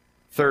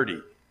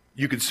 30.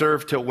 You could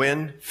serve till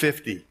when?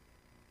 50.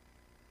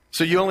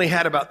 So you only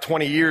had about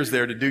 20 years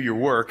there to do your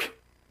work.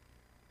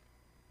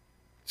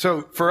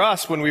 So for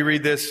us, when we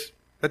read this,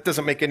 that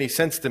doesn't make any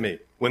sense to me.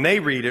 When they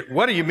read it,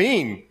 what do you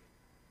mean?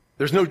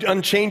 There's no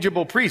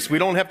unchangeable priest. We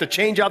don't have to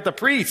change out the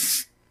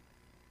priests.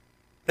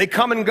 They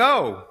come and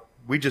go.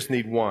 We just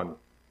need one.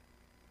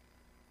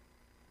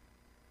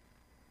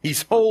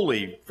 He's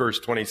holy, verse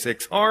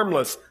 26,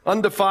 harmless,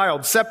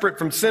 undefiled, separate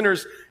from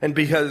sinners, and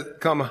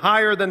become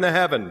higher than the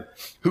heaven,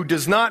 who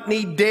does not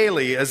need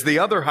daily, as the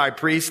other high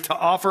priest, to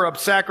offer up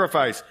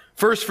sacrifice,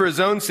 first for his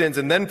own sins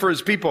and then for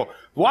his people.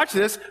 Watch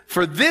this.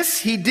 For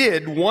this he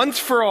did once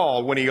for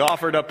all when he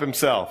offered up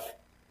himself.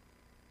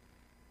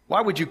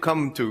 Why would you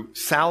come to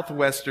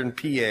southwestern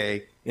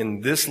PA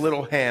in this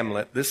little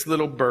hamlet, this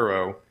little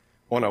borough,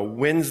 on a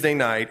Wednesday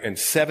night in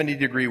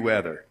 70-degree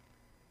weather?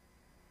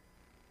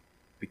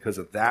 Because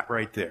of that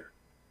right there.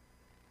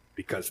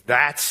 Because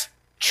that's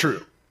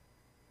true.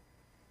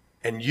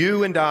 And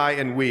you and I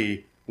and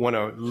we want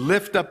to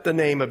lift up the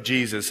name of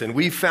Jesus, and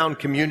we found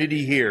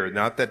community here.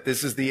 Not that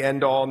this is the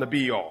end all and the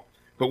be all,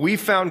 but we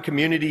found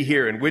community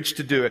here in which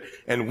to do it.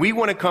 And we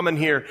want to come in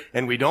here,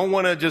 and we don't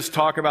want to just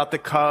talk about the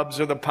Cubs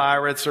or the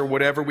Pirates or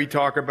whatever we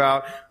talk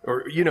about,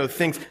 or,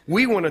 things.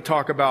 We want to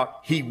talk about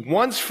he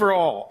once for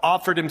all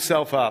offered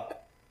himself up.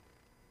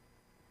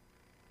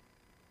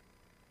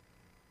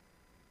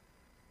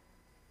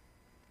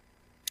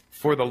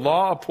 For the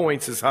law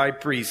appoints as high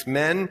priests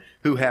men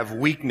who have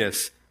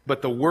weakness,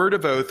 but the word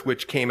of oath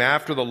which came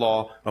after the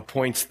law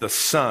appoints the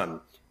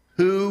Son,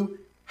 who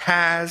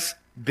has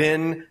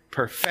been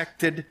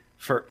perfected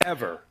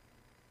forever.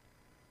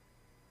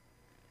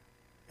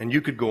 And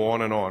you could go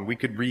on and on. We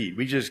could read.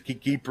 We just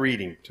keep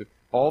reading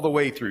all the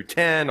way through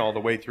 10, all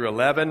the way through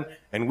 11,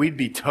 and we'd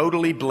be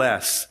totally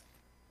blessed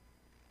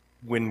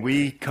when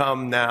we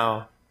come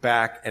now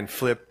back and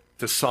flip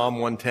to Psalm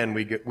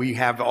 110. We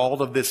have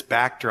all of this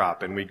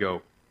backdrop, and we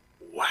go,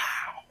 wow.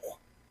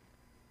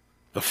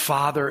 The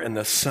Father and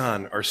the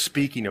Son are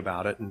speaking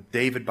about it, and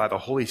David, by the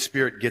Holy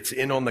Spirit, gets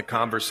in on the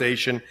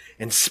conversation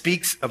and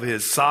speaks of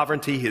his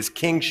sovereignty, his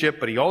kingship,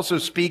 but he also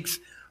speaks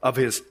of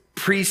his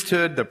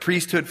priesthood, the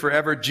priesthood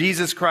forever,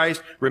 Jesus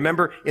Christ.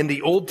 Remember, in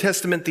the Old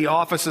Testament, the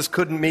offices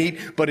couldn't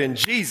meet, but in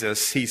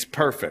Jesus, he's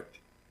perfect.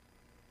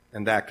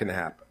 And that can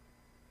happen.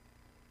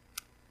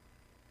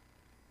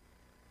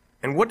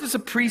 And what does a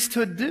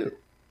priesthood do?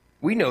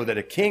 We know that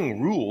a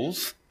king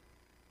rules.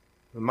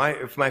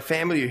 If my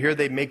family are here,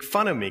 they make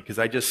fun of me because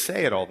I just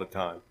say it all the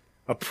time.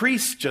 A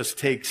priest just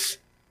takes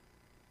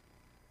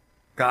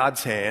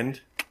God's hand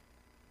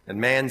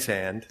and man's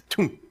hand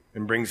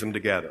and brings them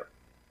together.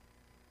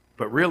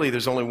 But really,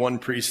 there's only one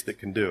priest that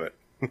can do it.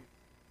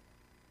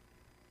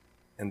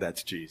 And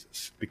that's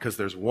Jesus. Because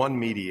there's one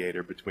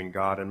mediator between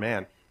God and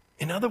man.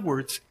 In other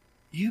words,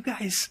 you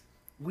guys,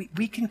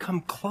 we can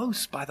come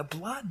close by the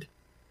blood.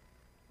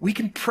 We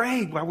can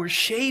pray while we're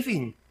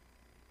shaving.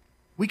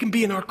 We can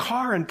be in our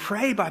car and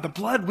pray by the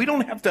blood. We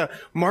don't have to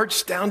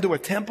march down to a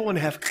temple and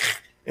have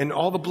and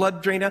all the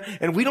blood drained out.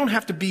 And we don't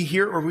have to be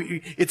here.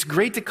 It's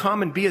great to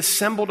come and be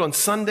assembled on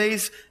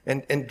Sundays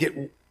and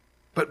get.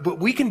 But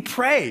we can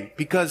pray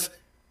because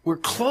we're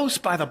close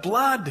by the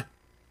blood.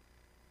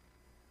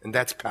 And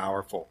that's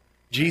powerful.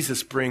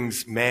 Jesus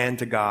brings man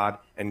to God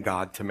and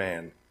God to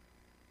man.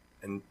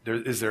 And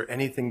is there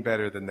anything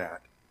better than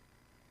that?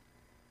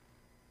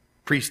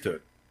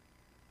 Priesthood.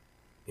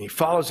 And he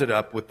follows it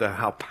up with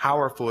how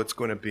powerful it's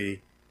going to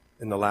be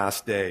in the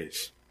last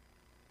days.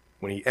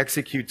 When he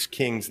executes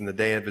kings in the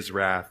day of his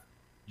wrath,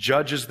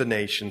 judges the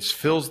nations,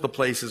 fills the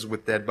places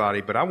with dead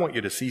body. But I want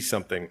you to see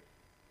something.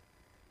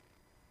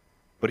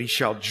 But he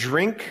shall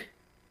drink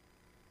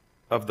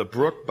of the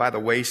brook by the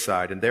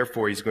wayside, and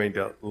therefore he's going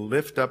to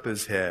lift up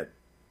his head.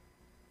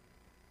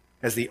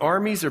 As the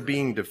armies are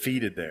being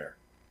defeated there,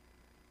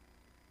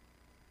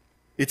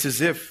 it's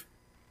as if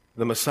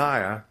the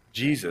Messiah,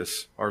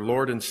 Jesus, our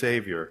Lord and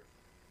Savior,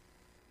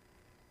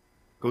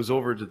 goes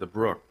over to the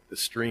brook, the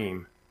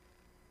stream,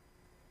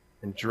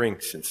 and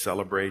drinks in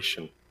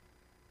celebration.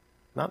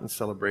 Not in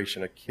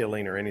celebration of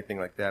killing or anything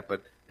like that,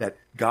 but that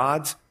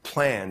God's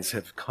plans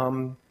have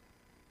come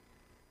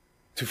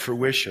to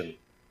fruition,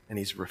 and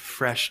he's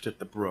refreshed at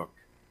the brook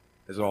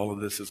as all of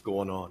this is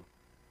going on.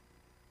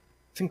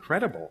 It's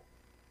incredible.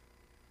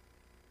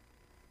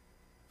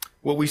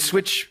 Well, we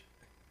switch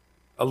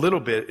a little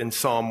bit in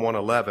Psalm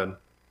 111.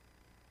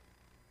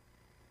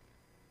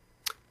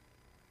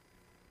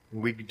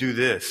 And we do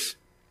this.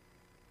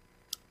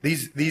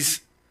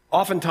 These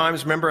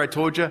oftentimes, remember I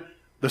told you,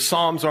 the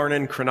Psalms aren't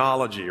in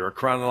chronology or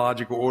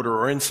chronological order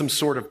or in some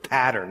sort of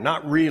pattern.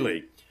 Not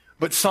really.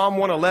 But Psalm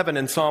 111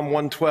 and Psalm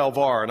 112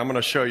 are, and I'm going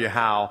to show you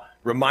how.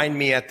 Remind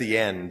me at the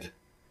end.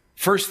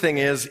 First thing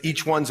is,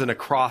 each one's an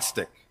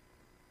acrostic.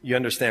 You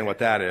understand what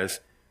that is.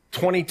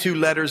 22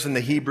 letters in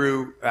the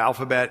Hebrew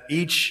alphabet.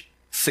 Each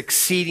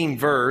succeeding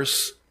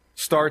verse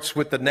starts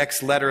with the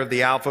next letter of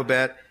the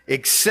alphabet,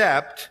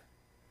 except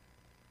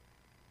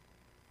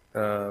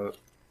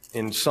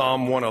in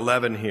Psalm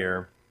 111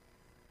 here,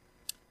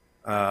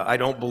 I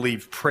don't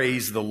believe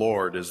praise the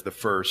Lord is the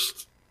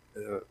first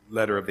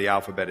letter of the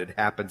alphabet. It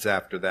happens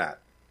after that.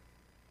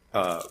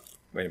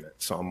 Wait a minute,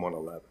 Psalm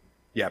 111.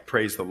 Yeah,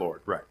 praise the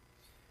Lord, right.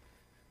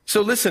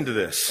 So listen to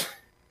this.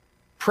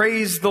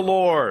 Praise the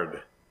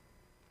Lord.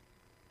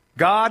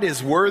 God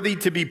is worthy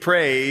to be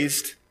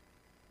praised.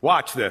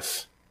 Watch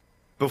this.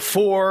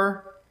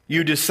 Before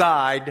you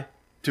decide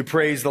to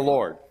praise the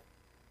Lord.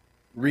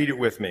 Read it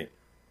with me.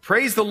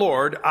 Praise the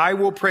Lord. I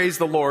will praise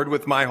the Lord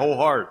with my whole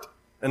heart.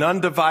 An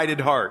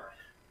undivided heart.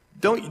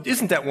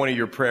 Isn't that one of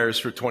your prayers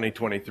for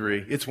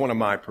 2023? It's one of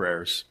my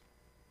prayers.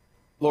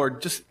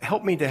 Lord, just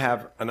help me to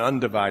have an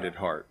undivided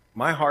heart.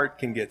 My heart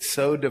can get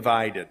so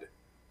divided.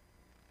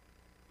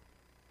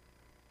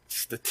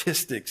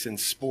 Statistics in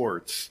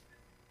sports,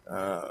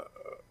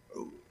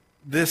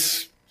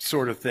 this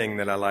sort of thing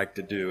that I like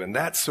to do, and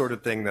that sort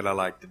of thing that I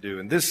like to do,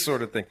 and this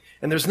sort of thing.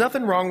 And there's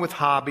nothing wrong with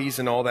hobbies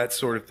and all that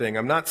sort of thing.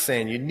 I'm not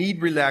saying you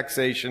need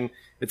relaxation,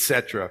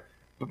 etc.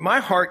 But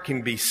my heart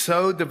can be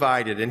so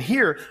divided. And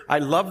here, I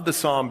love the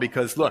psalm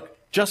because, look,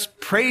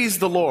 just praise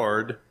the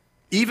Lord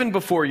even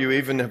before you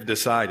even have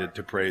decided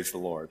to praise the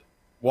Lord.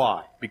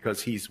 Why?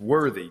 Because he's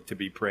worthy to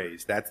be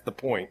praised. That's the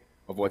point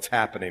of what's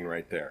happening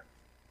right there.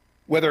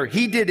 Whether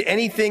he did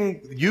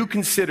anything you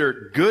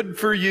consider good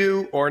for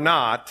you or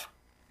not,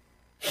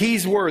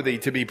 he's worthy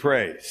to be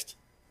praised.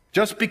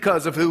 Just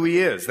because of who he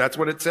is. That's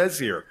what it says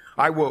here.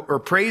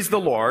 Praise the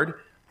Lord.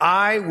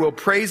 I will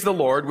praise the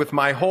Lord with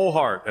my whole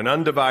heart, an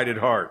undivided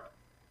heart.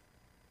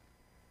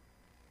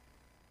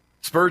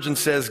 Spurgeon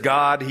says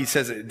God, he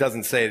says it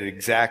doesn't say it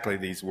exactly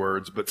these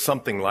words, but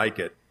something like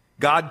it.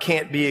 God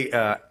can't be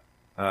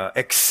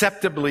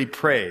acceptably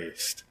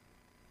praised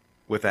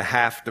with a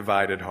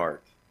half-divided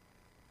heart.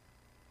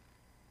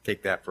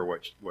 Take that for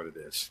what it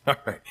is. All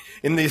right.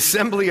 In the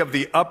assembly of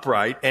the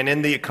upright and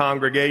in the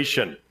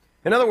congregation.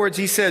 In other words,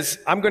 he says,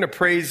 I'm going to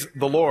praise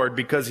the Lord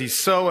because he's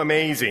so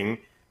amazing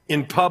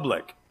in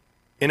public,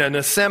 in an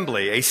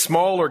assembly, a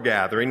smaller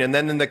gathering, and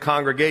then in the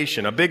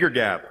congregation, a bigger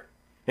gathering.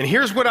 And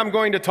here's what I'm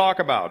going to talk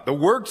about. The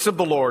works of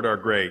the Lord are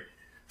great.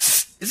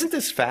 Isn't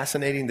this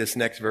fascinating, this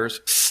next verse?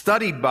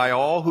 Studied by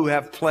all who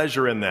have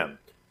pleasure in them.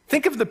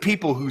 Think of the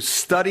people who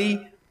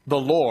study the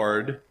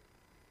Lord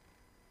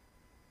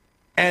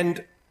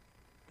and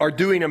are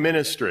doing a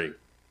ministry.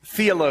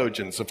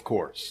 Theologians, of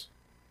course.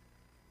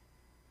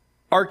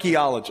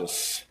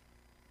 Archaeologists.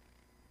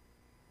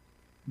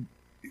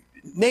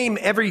 Name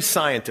every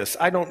scientist.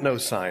 I don't know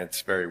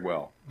science very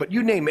well, but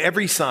you name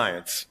every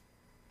science.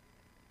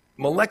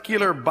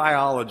 Molecular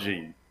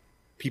biology,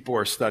 people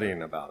are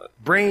studying about it.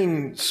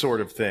 Brain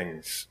sort of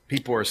things,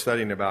 people are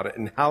studying about it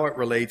and how it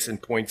relates and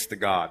points to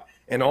God.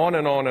 And on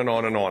and on and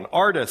on and on.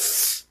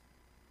 Artists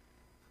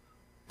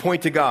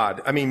point to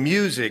God. I mean,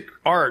 music,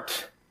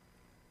 art.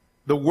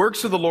 The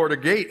works of the Lord are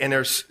great and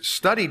are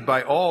studied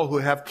by all who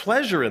have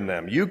pleasure in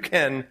them. You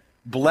can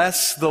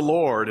bless the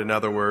Lord, in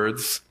other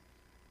words,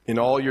 in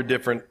all your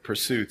different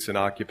pursuits and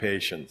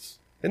occupations.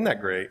 Isn't that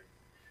great?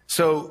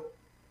 So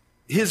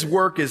his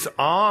work is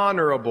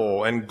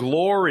honorable and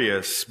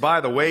glorious. By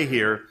the way,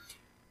 here,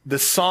 the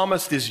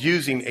psalmist is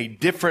using a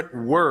different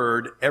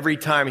word every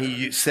time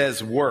he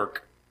says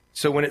work.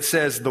 So when it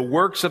says the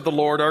works of the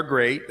Lord are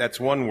great, that's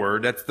one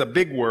word. That's the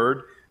big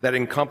word that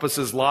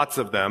encompasses lots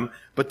of them.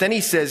 But then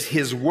he says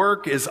his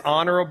work is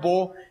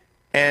honorable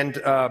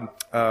and,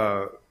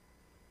 I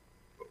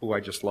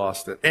just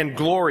lost it. And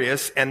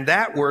glorious. And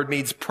that word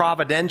means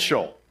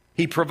providential.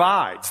 He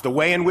provides, the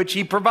way in which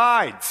he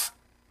provides.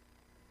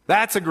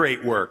 That's a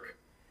great work.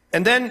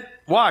 And then,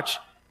 watch,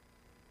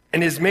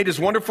 and has made his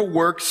wonderful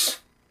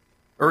works,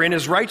 or in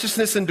his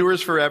righteousness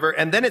endures forever.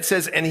 And then it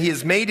says, and he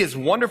has made his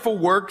wonderful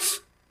works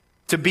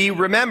to be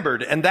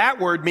remembered. And that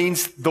word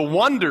means the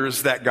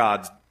wonders that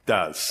God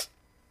does.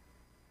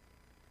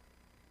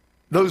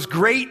 Those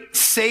great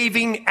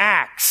saving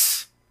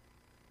acts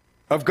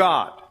of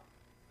God.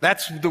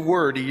 That's the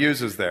word he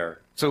uses there.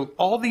 So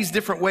all these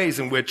different ways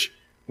in which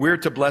We're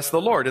to bless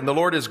the Lord. And the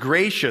Lord is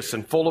gracious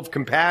and full of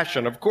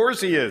compassion. Of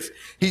course he is.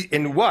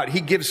 In what?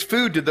 He gives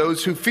food to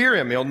those who fear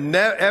him. He'll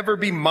never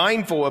be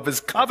mindful of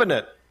his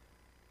covenant.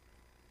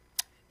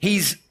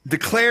 He's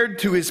declared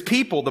to his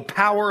people the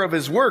power of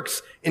his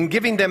works in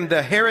giving them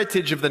the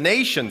heritage of the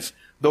nations.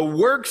 The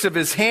works of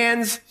his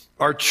hands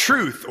are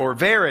truth or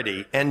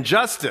verity and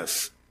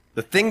justice.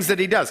 The things that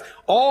he does.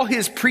 All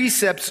his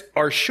precepts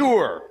are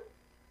sure.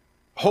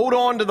 Hold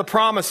on to the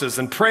promises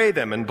and pray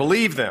them and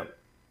believe them.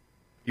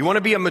 You want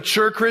to be a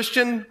mature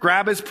Christian?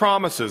 Grab his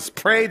promises,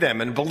 pray them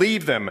and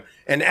believe them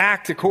and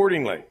act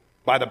accordingly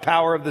by the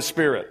power of the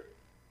Spirit.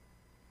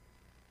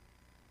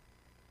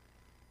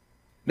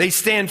 They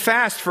stand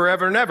fast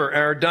forever and ever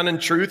and are done in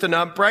truth and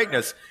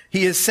uprightness.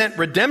 He has sent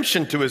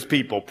redemption to his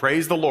people.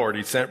 Praise the Lord.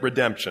 He sent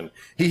redemption.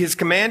 He has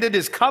commanded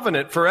his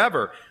covenant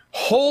forever.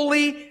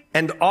 Holy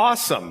and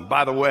awesome.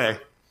 By the way,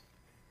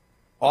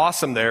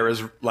 awesome there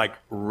is like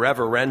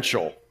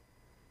reverential.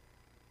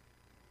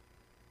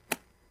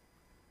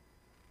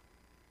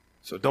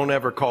 So don't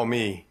ever call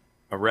me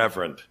a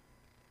reverend.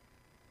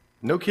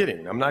 No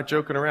kidding. I'm not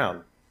joking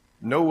around.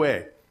 No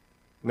way.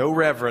 No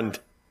reverend.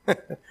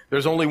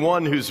 There's only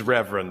one who's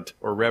reverend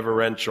or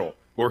reverential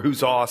or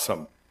who's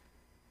awesome.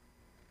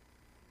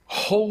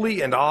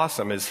 Holy and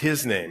awesome is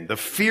his name. The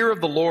fear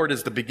of the Lord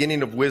is the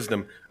beginning of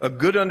wisdom. A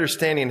good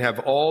understanding have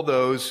all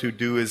those who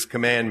do his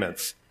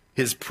commandments.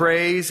 His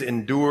praise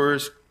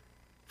endures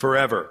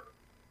forever.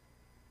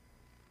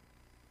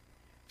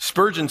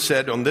 Spurgeon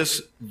said on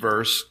this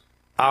verse,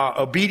 our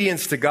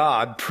obedience to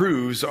God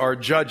proves our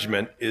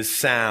judgment is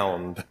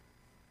sound.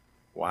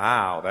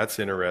 Wow, that's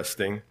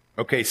interesting.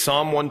 Okay,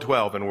 Psalm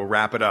 112, and we'll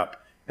wrap it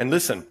up. And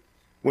listen,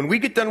 when we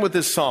get done with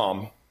this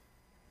psalm,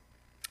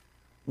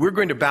 we're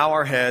going to bow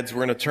our heads.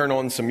 We're going to turn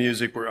on some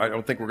music. I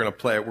don't think we're going to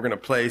play it. We're going to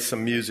play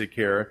some music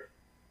here.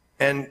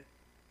 And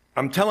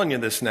I'm telling you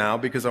this now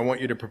because I want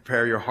you to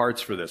prepare your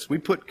hearts for this. We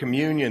put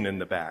communion in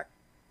the back.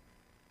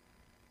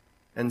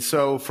 And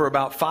so for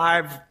about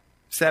 5-7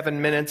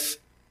 minutes,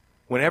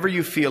 whenever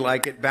you feel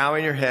like it,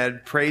 bowing your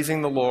head,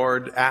 praising the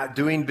Lord,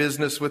 doing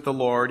business with the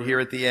Lord here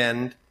at the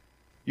end,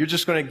 you're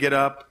just going to get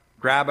up,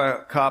 grab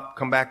a cup,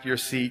 come back to your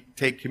seat,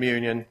 take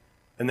communion,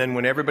 and then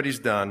when everybody's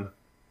done,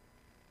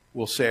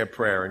 we'll say a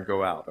prayer and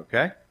go out,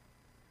 okay?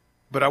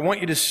 But I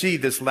want you to see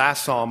this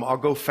last psalm. I'll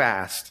go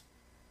fast.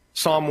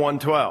 Psalm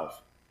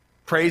 112.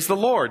 Praise the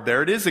Lord.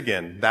 There it is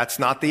again. That's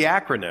not the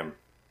acronym.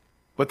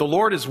 But the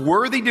Lord is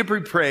worthy to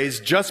be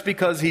praised just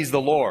because he's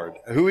the Lord,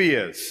 who he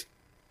is.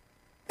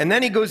 And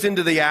then he goes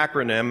into the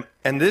acronym,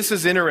 and this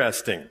is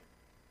interesting.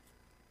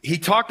 He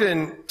talked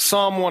in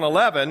Psalm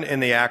 111 in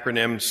the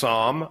acronym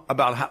Psalm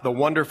about the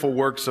wonderful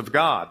works of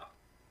God.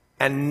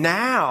 And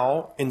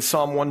now in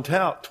Psalm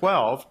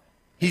 112,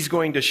 he's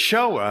going to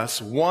show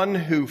us one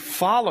who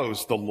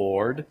follows the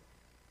Lord,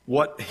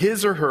 what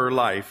his or her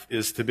life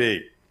is to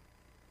be.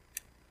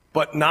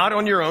 But not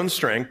on your own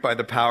strength, by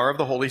the power of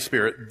the Holy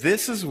Spirit.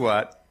 This is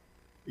what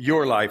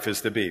your life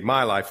is to be,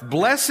 my life.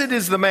 Blessed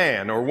is the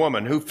man or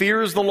woman who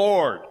fears the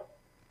Lord.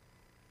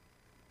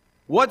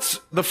 What's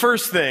the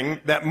first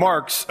thing that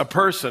marks a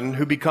person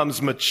who becomes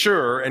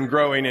mature and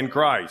growing in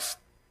Christ?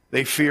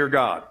 They fear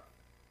God.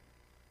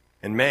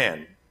 And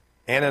man,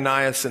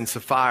 Ananias and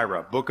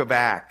Sapphira, Book of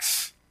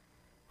Acts.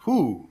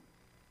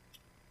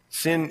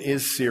 Sin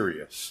is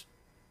serious.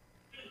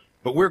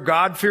 But we're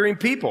God-fearing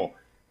people.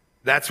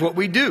 That's what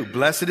we do.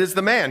 Blessed is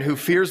the man who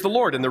fears the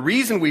Lord. And the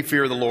reason we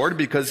fear the Lord,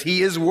 because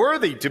he is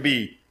worthy to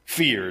be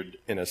feared,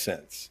 in a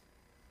sense.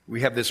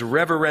 We have this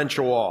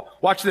reverential awe.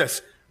 Watch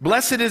this.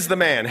 Blessed is the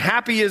man,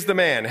 happy is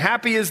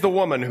the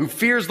woman who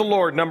fears the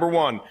Lord, number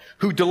one,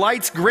 who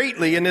delights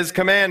greatly in his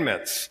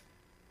commandments,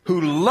 who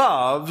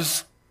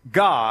loves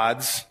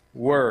God's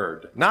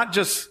word. Not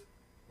just,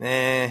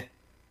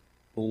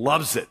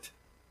 loves it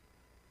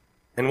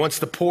and wants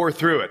to pour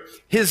through it.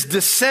 His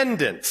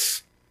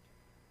descendants,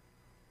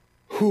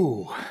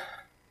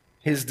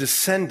 his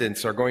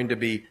descendants are going to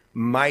be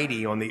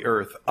mighty on the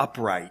earth,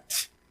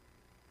 upright.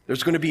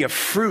 There's going to be a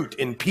fruit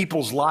in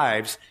people's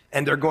lives,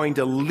 and they're going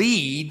to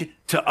lead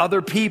to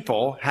other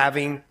people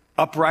having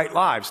upright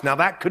lives. Now,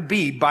 that could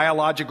be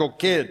biological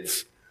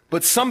kids,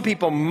 but some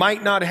people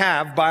might not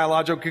have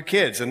biological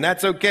kids, and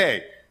that's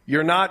okay.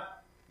 You're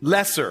not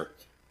lesser.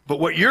 But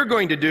what you're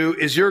going to do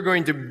is you're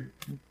going to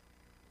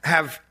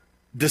have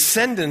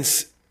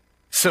descendants,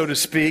 so to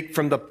speak,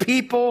 from the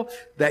people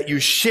that you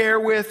share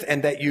with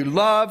and that you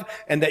love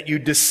and that you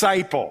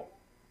disciple.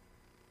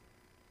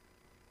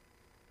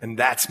 And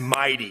that's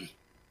mighty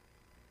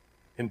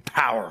and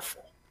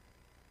powerful.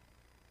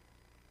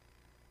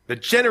 The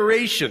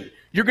generation,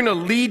 you're going to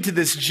lead to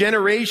this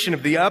generation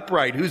of the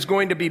upright who's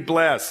going to be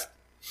blessed.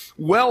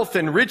 Wealth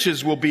and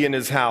riches will be in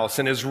his house,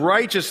 and his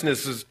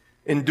righteousness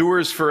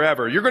endures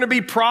forever. You're going to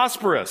be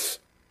prosperous.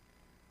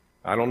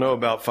 I don't know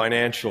about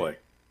financially,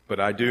 but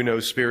I do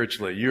know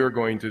spiritually. You're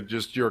going to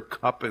your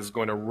cup is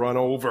going to run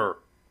over.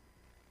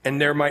 And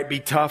there might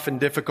be tough and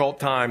difficult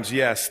times.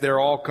 Yes,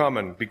 they're all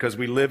coming because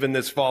we live in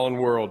this fallen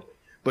world.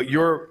 But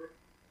your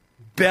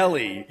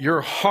belly, your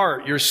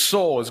heart, your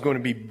soul is going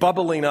to be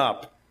bubbling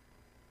up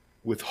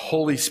with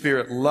Holy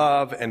Spirit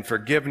love and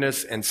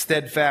forgiveness and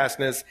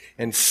steadfastness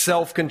and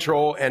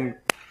self-control, and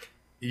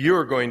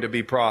you're going to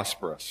be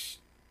prosperous.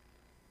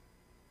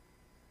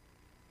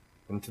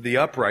 And to the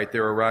upright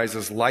there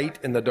arises light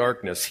in the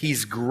darkness.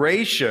 He's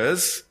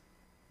gracious,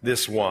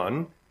 this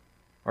one.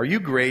 Are you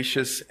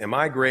gracious? Am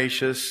I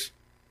gracious?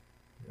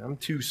 I'm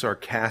too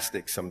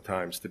sarcastic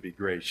sometimes to be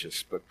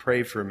gracious, but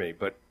pray for me.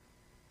 But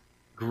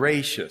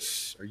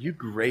gracious, are you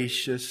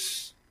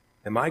gracious?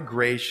 Am I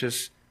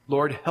gracious?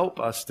 Lord, help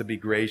us to be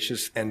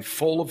gracious and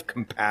full of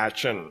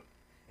compassion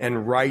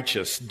and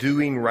righteous,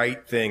 doing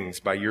right things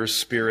by your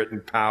Spirit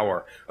and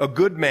power. A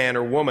good man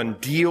or woman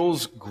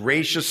deals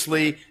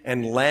graciously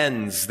and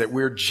lends, that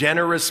we're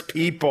generous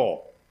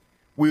people.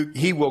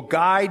 He will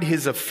guide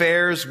his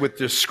affairs with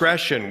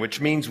discretion, which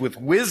means with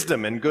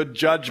wisdom and good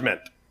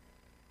judgment.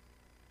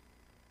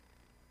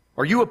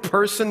 Are you a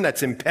person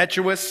that's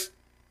impetuous?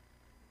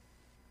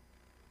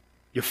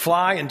 You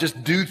fly and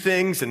just do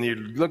things, and you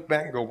look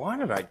back and go, why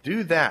did I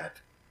do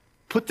that?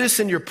 Put this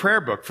in your prayer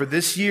book for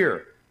this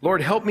year.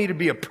 Lord, help me to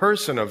be a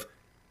person of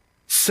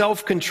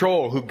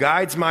self-control who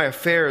guides my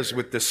affairs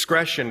with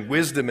discretion,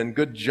 wisdom, and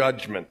good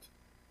judgment.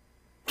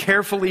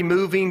 Carefully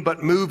moving,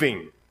 but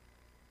moving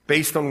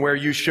based on where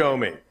you show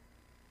me.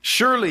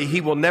 Surely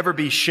he will never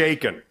be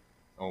shaken.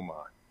 Oh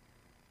my.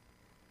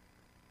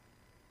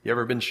 You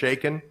ever been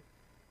shaken?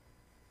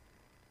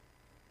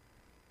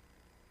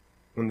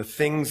 When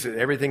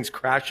everything's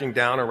crashing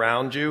down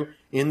around you,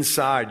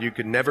 inside you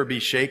could never be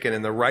shaken,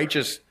 and the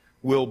righteous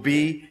will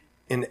be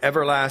in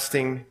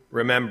everlasting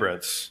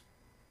remembrance.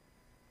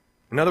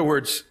 In other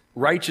words,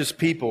 righteous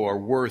people are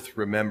worth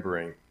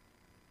remembering.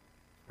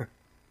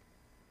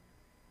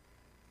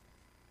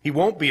 He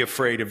won't be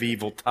afraid of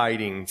evil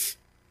tidings.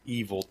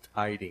 Evil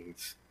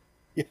tidings.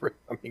 I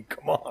mean,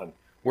 come on.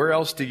 Where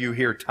else do you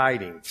hear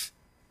tidings?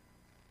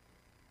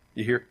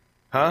 You hear,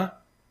 huh?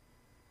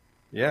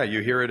 Yeah, you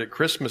hear it at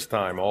Christmas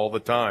time all the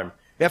time.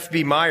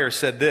 F.B. Meyer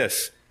said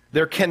this: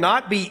 there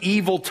cannot be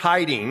evil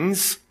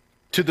tidings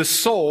to the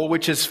soul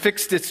which has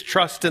fixed its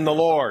trust in the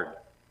Lord.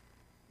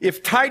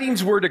 If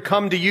tidings were to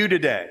come to you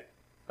today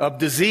of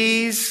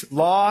disease,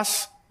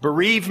 loss,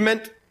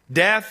 bereavement,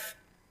 death,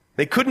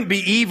 they couldn't be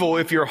evil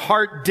if your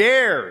heart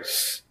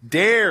dares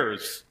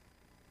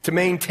to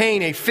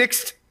maintain a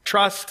fixed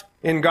trust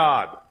in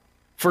God.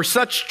 For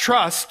such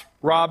trust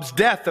robs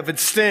death of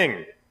its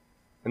sting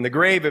and the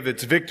grave of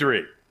its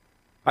victory.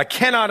 I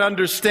cannot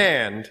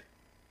understand,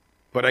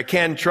 but I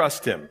can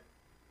trust him.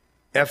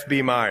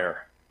 F.B.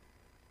 Meyer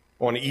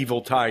on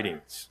evil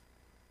tidings.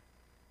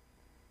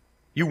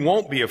 You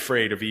won't be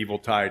afraid of evil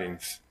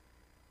tidings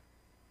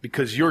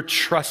because you're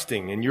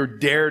trusting and you're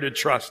dare to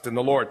trust in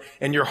the Lord.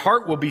 And your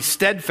heart will be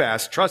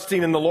steadfast,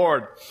 trusting in the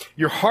Lord.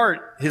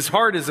 His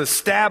heart is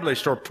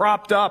established or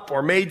propped up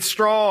or made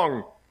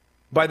strong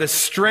by the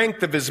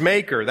strength of his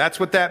maker. That's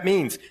what that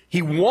means.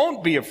 He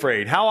won't be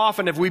afraid. How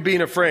often have we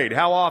been afraid?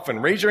 How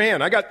often? Raise your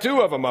hand. I got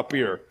 2 of them up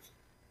here.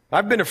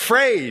 I've been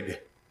afraid.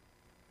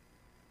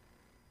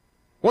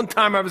 One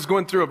time I was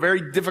going through a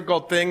very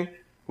difficult thing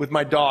with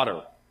my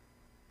daughter.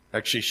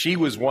 Actually, she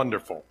was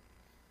wonderful.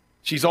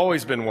 She's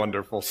always been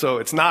wonderful, so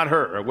it's not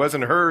her. It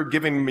wasn't her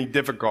giving me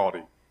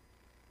difficulty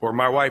or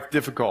my wife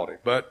difficulty,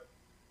 but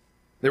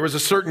there was a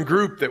certain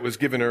group that was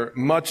giving her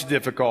much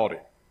difficulty.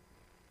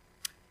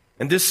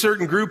 And this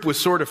certain group was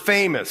sort of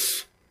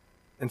famous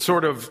and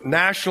sort of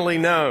nationally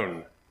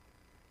known.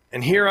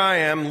 And here I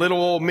am,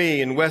 little old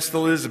me in West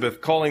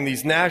Elizabeth, calling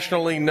these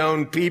nationally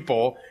known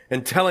people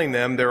and telling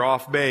them they're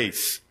off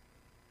base.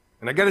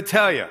 And I got to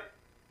tell you,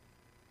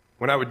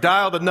 when I would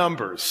dial the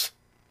numbers,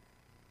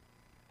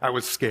 I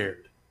was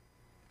scared.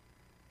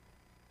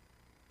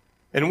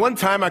 And one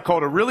time I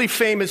called a really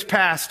famous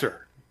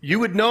pastor. You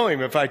would know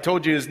him if I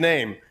told you his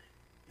name.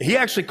 He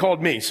actually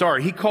called me.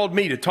 He called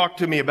me to talk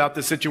to me about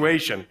the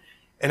situation.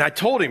 And I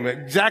told him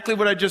exactly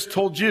what I just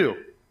told you.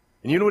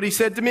 And you know what he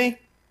said to me?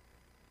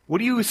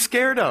 What are you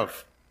scared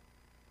of?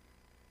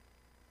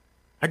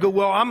 I go,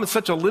 well, I'm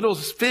such a little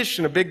fish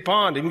in a big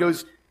pond. And he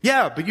goes,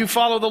 yeah, but you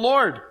follow the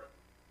Lord.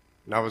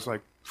 And I was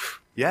like,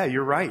 yeah,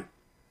 you're right.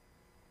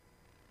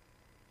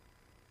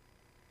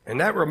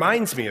 And that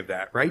reminds me of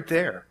that right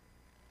there.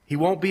 He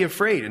won't be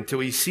afraid until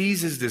he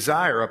sees his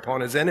desire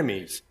upon his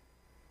enemies.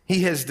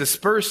 He has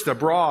dispersed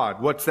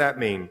abroad. What's that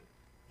mean?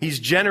 He's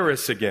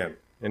generous again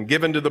and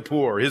given to the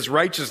poor. His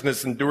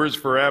righteousness endures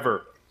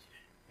forever.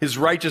 His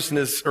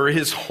righteousness, or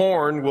his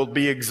horn, will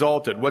be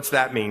exalted. What's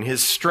that mean?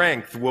 His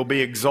strength will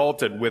be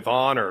exalted with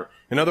honor.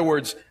 In other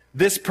words,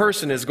 this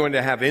person is going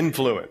to have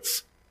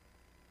influence.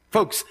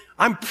 Folks,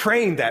 I'm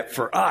praying that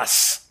for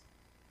us.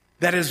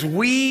 That as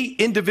we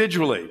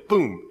individually,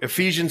 boom,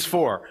 Ephesians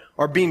 4,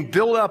 are being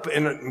built up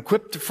and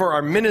equipped for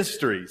our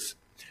ministries,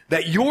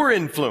 that your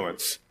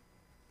influence,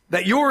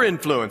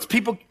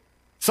 people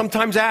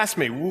sometimes ask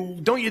me, well,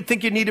 don't you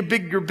think you need a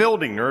bigger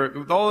building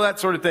or all that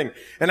sort of thing?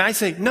 And I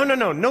say,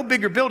 no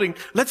bigger building.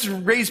 Let's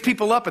raise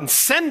people up and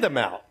send them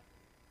out.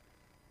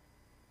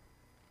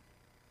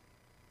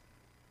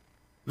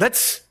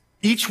 Let's,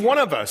 each one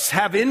of us,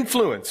 have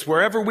influence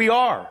wherever we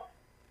are.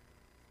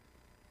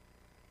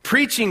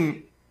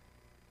 preaching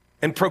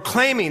and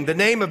proclaiming the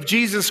name of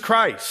Jesus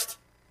Christ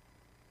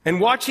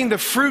and watching the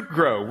fruit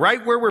grow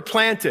right where we're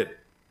planted.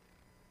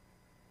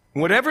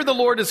 Whatever the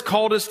Lord has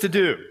called us to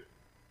do,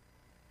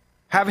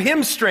 have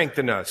Him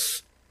strengthen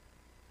us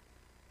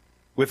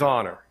with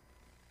honor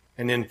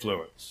and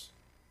influence.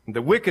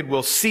 The wicked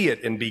will see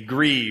it and be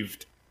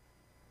grieved.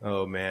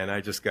 Oh man,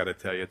 I just got to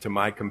tell you, to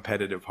my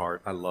competitive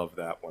heart, I love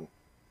that one.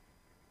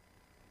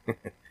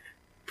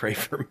 Pray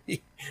for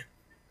me.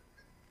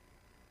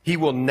 He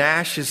will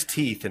gnash his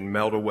teeth and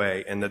melt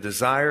away, and the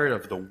desire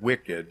of the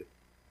wicked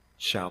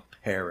shall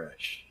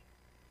perish.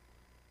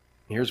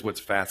 Here's what's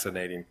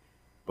fascinating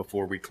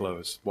before we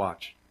close.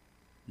 Watch.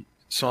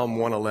 Psalm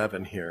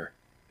 111 here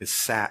is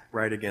sat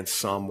right against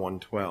Psalm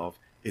 112.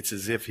 It's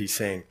as if he's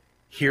saying,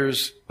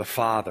 here's the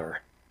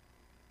Father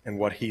and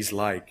what He's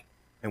like.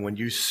 And when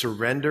you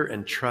surrender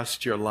and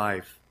trust your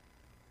life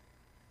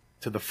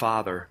to the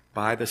Father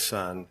by the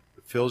Son,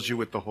 who fills you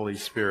with the Holy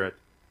Spirit,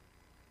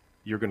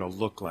 you're going to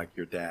look like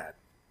your dad.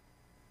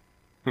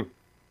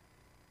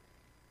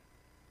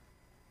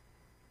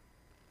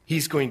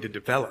 He's going to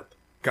develop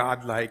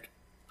God-like,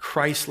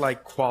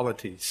 Christ-like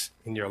qualities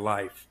in your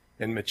life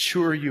and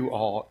mature you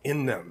all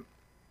in them.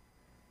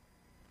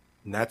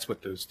 And that's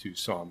what those two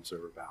Psalms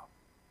are about.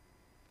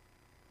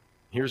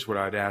 Here's what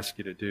I'd ask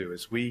you to do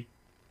as we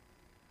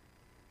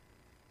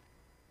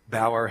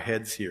bow our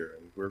heads here,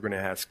 and we're going to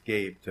ask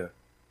Gabe to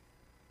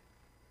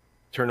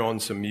turn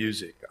on some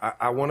music.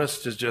 I want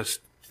us to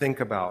just think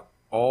about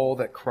all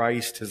that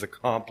Christ has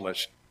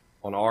accomplished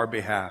on our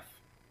behalf.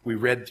 We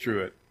read through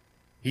it.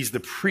 He's the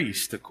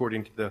priest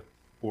according to the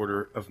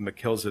order of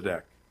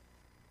Melchizedek.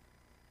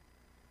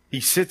 He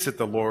sits at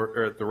the Lord,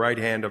 or at the right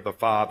hand of the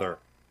Father.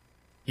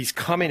 He's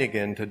coming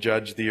again to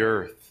judge the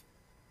earth.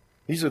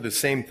 These are the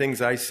same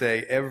things I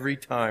say every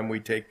time we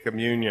take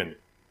communion.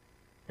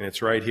 And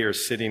it's right here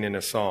sitting in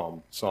a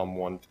psalm, Psalm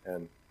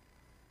 110.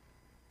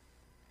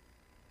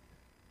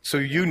 So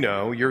you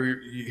know,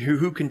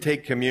 who can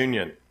take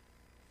communion?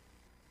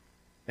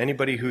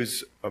 Anybody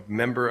who's a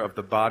member of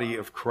the body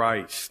of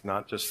Christ,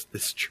 not just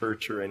this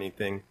church or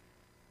anything.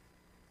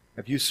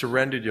 Have you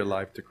surrendered your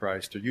life to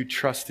Christ? Are you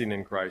trusting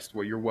in Christ?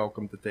 Well, you're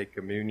welcome to take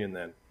communion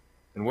then.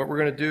 And what we're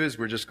going to do is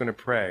we're just going to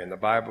pray. In the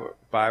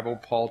Bible,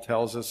 Paul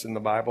tells us in the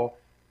Bible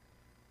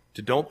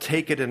to don't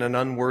take it in an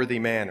unworthy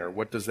manner.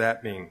 What does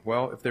that mean?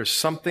 Well, if there's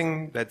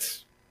something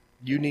that's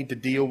you need to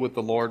deal with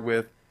the Lord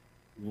with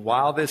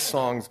while this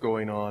song's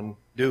going on,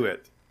 do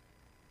it.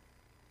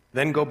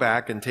 Then go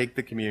back and take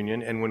the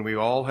communion, and when we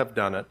all have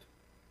done it,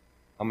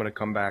 I'm going to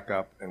come back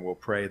up and we'll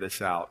pray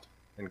this out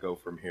and go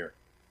from here.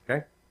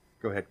 Okay?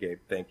 Go ahead, Gabe.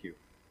 Thank you.